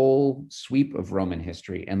the whole sweep of Roman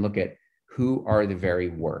history and look at who are the very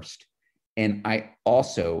worst. And I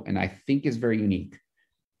also, and I think is very unique,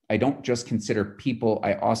 I don't just consider people,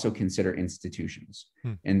 I also consider institutions.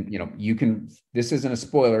 And, you know, you can, this isn't a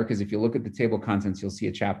spoiler, because if you look at the table of contents, you'll see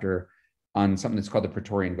a chapter on something that's called the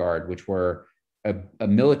Praetorian Guard, which were a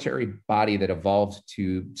military body that evolved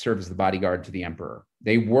to serve as the bodyguard to the emperor.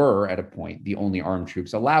 They were, at a point, the only armed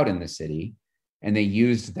troops allowed in the city, and they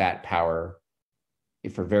used that power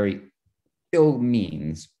for very ill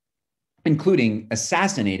means, including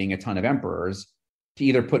assassinating a ton of emperors to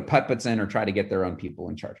either put puppets in or try to get their own people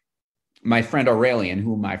in charge. My friend Aurelian,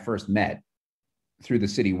 whom I first met through the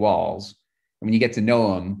city walls, and when you get to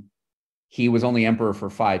know him, he was only emperor for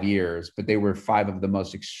 5 years, but they were 5 of the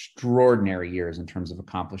most extraordinary years in terms of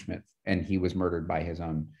accomplishment. And he was murdered by his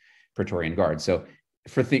own Praetorian Guard. So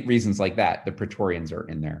for reasons like that, the Praetorians are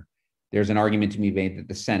in there. There's an argument to be made that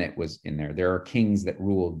the Senate was in there. There are kings that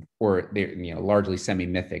ruled, or they're, you know, largely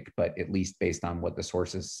semi-mythic, but at least based on what the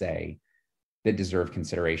sources say, that deserve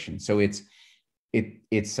consideration. So it's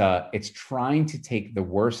trying to take the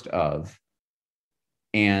worst of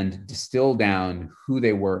and distill down who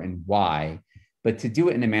they were and why, but to do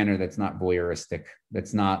it in a manner that's not voyeuristic,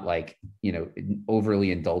 that's not like, you know,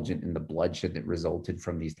 overly indulgent in the bloodshed that resulted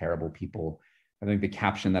from these terrible people. I think the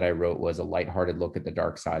caption that I wrote was a lighthearted look at the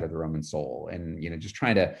dark side of the Roman soul. And, you know, just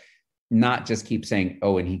trying to not just keep saying,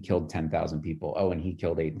 oh, and he killed 10,000 people. Oh, and he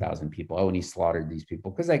killed 8,000 people. Oh, and he slaughtered these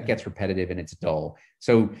people, because that gets repetitive and it's dull.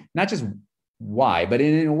 So not just why, but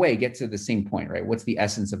in a way get to the same point, right? What's the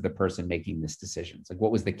essence of the person making this decision? It's like,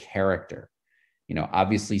 what was the character? You know,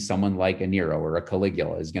 obviously someone like a Nero or a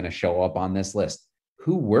Caligula is going to show up on this list.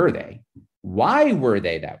 Who were they? Why were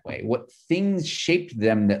they that way? What things shaped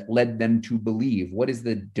them that led them to believe? What is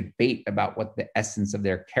the debate about what the essence of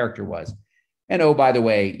their character was? And oh, by the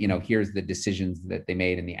way, you know, here's the decisions that they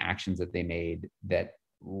made and the actions that they made that,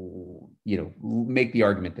 you know, make the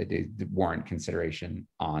argument that they warrant consideration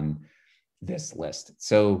on this list.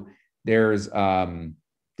 So there's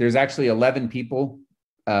actually 11 people.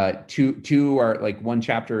 Two are like, one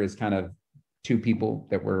chapter is kind of 2 people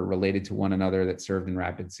that were related to one another that served in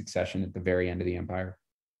rapid succession at the very end of the empire.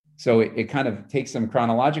 So it kind of takes them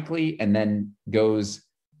chronologically and then goes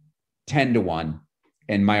 10 to 1.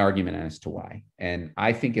 And my argument as to why. And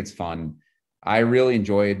I think it's fun. I really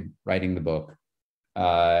enjoyed writing the book.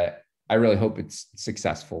 I really hope it's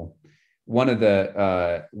successful. One of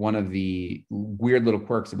the weird little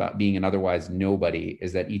quirks about being an otherwise nobody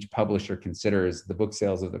is that each publisher considers the book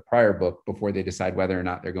sales of the prior book before they decide whether or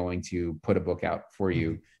not they're going to put a book out for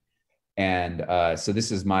you. And so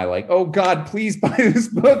this is my like, oh God, please buy this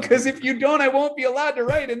book, because if you don't, I won't be allowed to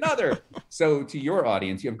write another. So to your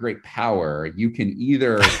audience, you have great power. You can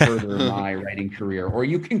either further my writing career, or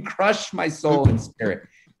you can crush my soul and spirit.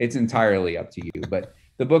 It's entirely up to you. But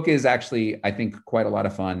the book is actually, I think, quite a lot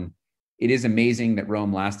of fun. It is amazing that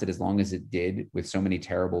Rome lasted as long as it did with so many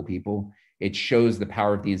terrible people. It shows the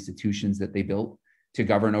power of the institutions that they built to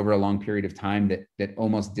govern over a long period of time that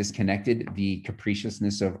almost disconnected the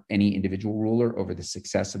capriciousness of any individual ruler over the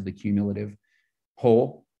success of the cumulative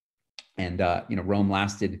whole. And, you know, Rome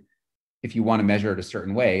lasted, if you want to measure it a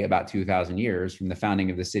certain way, about 2,000 years from the founding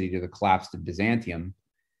of the city to the collapse of Byzantium.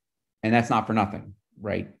 And that's not for nothing,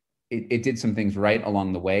 right? It did some things right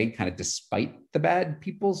along the way, kind of despite the bad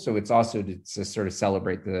people. So it's also to sort of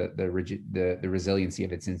celebrate the resiliency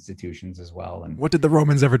of its institutions as well. And what did the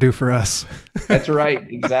Romans ever do for us? That's right,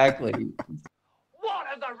 exactly. What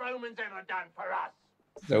have the Romans ever done for us?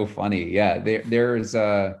 So funny, yeah. There's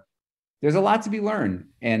a lot to be learned,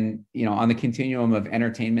 and you know, on the continuum of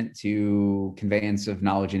entertainment to conveyance of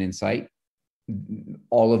knowledge and insight,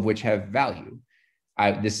 all of which have value.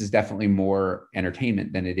 This is definitely more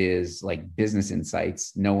entertainment than it is like business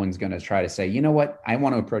insights. No one's going to try to say, you know what, I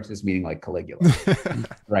want to approach this meeting like Caligula,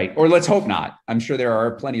 right? Or let's hope not. I'm sure there are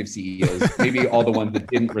plenty of CEOs, maybe all the ones that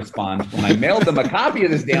didn't respond when I mailed them a copy of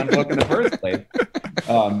this damn book in the first place.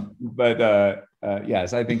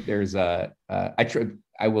 Yes, I think there's I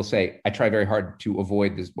will say I try very hard to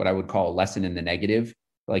avoid this, what I would call a lesson in the negative.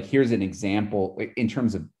 Like, here's an example in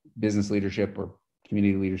terms of business leadership or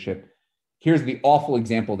community leadership. Here's the awful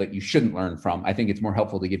example that you shouldn't learn from. I think it's more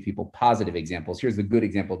helpful to give people positive examples. Here's the good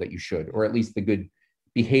example that you should, or at least the good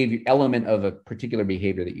behavior element of a particular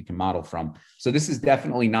behavior that you can model from. So this is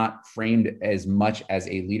definitely not framed as much as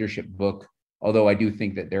a leadership book, although I do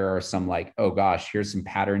think that there are some like, oh gosh, here's some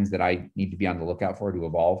patterns that I need to be on the lookout for to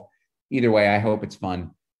evolve. Either way, I hope it's fun.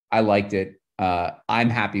 I liked it. I'm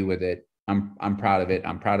happy with it. I'm proud of it.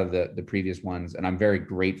 I'm proud of the previous ones, and I'm very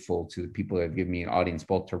grateful to the people that have given me an audience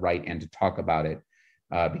both to write and to talk about it.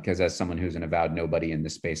 Because as someone who's an avowed nobody in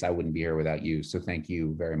this space, I wouldn't be here without you. So thank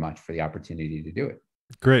you very much for the opportunity to do it.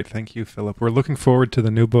 Great. Thank you, Philip. We're looking forward to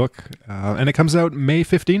the new book. And it comes out May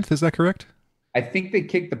 15th. Is that correct? I think they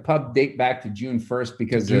kicked the pub date back to June 1st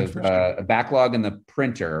because of a backlog in the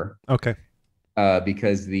printer. Okay.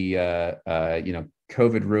 Because the,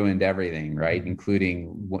 COVID ruined everything, right?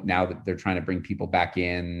 Including now that they're trying to bring people back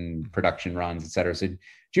in, production runs, et cetera. So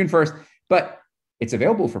June 1st. But it's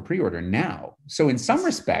available for pre-order now. So in some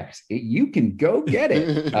respects, you can go get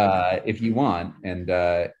it if you want. And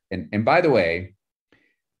by the way,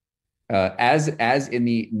 as in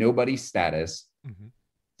the nobody status,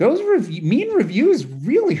 those mean reviews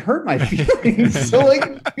really hurt my feelings. So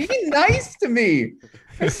like, be nice to me.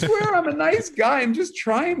 I swear I'm a nice guy. I'm just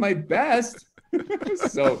trying my best.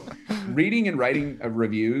 So reading and writing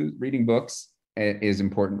reviews, reading books is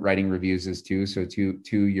important. Writing reviews is too. So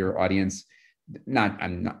to your audience,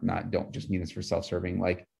 don't just mean this for self-serving.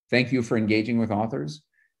 Like, thank you for engaging with authors.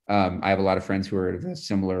 I have a lot of friends who are at a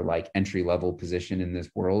similar like entry-level position in this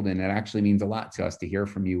world, and it actually means a lot to us to hear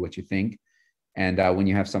from you what you think. And when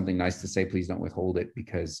you have something nice to say, please don't withhold it,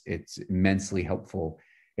 because it's immensely helpful.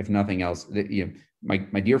 If nothing else, my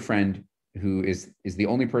dear friend, who is the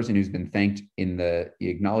only person who's been thanked in the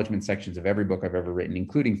acknowledgement sections of every book I've ever written,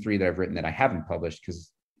 including 3 that I've written that I haven't published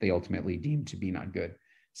because they ultimately deemed to be not good,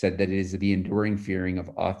 said that it is the enduring fearing of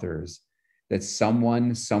authors that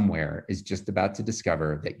someone somewhere is just about to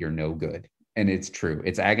discover that you're no good. And it's true.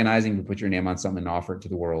 It's agonizing to put your name on something and offer it to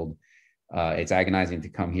the world. It's agonizing to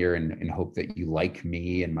come here and hope that you like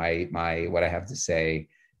me and my what I have to say.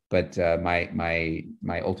 But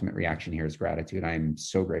my ultimate reaction here is gratitude. I'm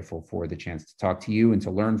so grateful for the chance to talk to you and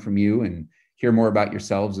to learn from you and hear more about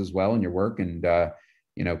yourselves as well and your work. And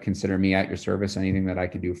consider me at your service. Anything that I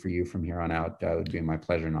could do for you from here on out would be my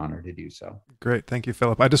pleasure and honor to do so. Great. Thank you,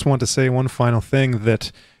 Philip. I just want to say one final thing,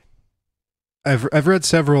 that I've read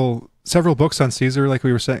several books on Caesar, like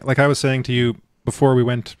I was saying to you before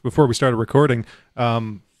we started recording.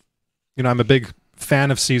 I'm a big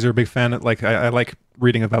fan of Caesar, big fan of, I like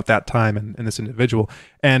reading about that time and this individual.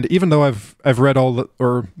 And even though I've read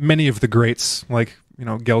many of the greats, like,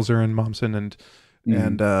 Gelzer and Mommsen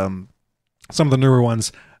and some of the newer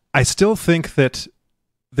ones, I still think that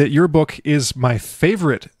your book is my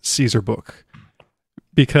favorite Caesar book,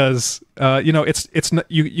 because it's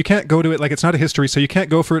not, you can't go to it, like, it's not a history, so you can't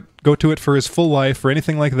go to it for his full life or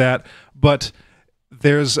anything like that. But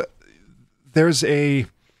there's a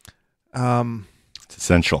it's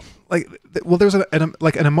essential. There's an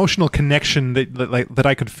emotional connection that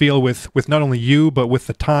I could feel with not only you, but with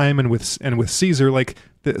the time and with Caesar.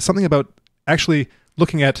 Something about actually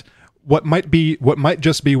looking at what might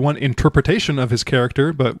just be one interpretation of his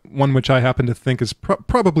character, but one which I happen to think is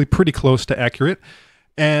probably pretty close to accurate,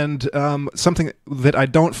 and something that I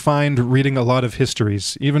don't find reading a lot of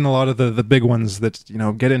histories, even a lot of the big ones that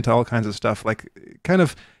get into all kinds of stuff. Like, kind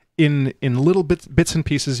of in little bits and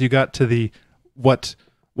pieces, you got to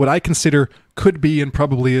what I consider could be and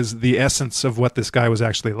probably is the essence of what this guy was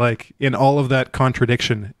actually like, in all of that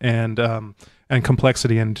contradiction and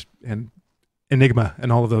complexity and enigma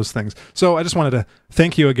and all of those things. So I just wanted to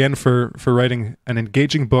thank you again for writing an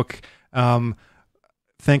engaging book.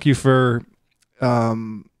 Thank you for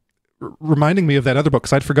reminding me of that other book,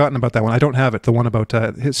 because I'd forgotten about that one. I don't have it. The one about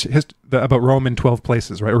about Rome in 12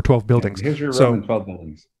 places, right, or 12 buildings. Yeah, here's your Rome in 12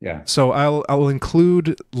 buildings. Yeah. So I'll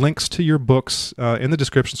include links to your books in the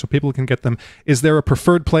description so people can get them. Is there a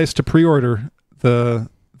preferred place to pre-order the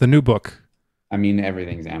new book? I mean,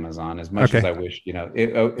 everything's Amazon. As much as I wish,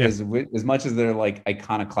 as much as they're like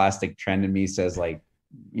iconoclastic trend in me says, like,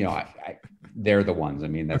 they're the ones. I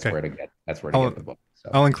mean, that's where to get the book. So.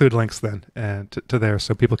 I'll include links then and to there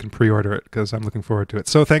so people can pre-order it, because I'm looking forward to it.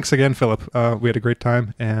 So thanks again, Philip. We had a great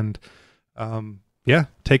time, and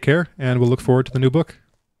take care, and we'll look forward to the new book.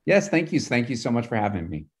 Yes, thank you. Thank you so much for having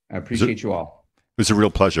me. I appreciate you all. It was a real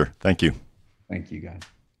pleasure. Thank you. Thank you, guys.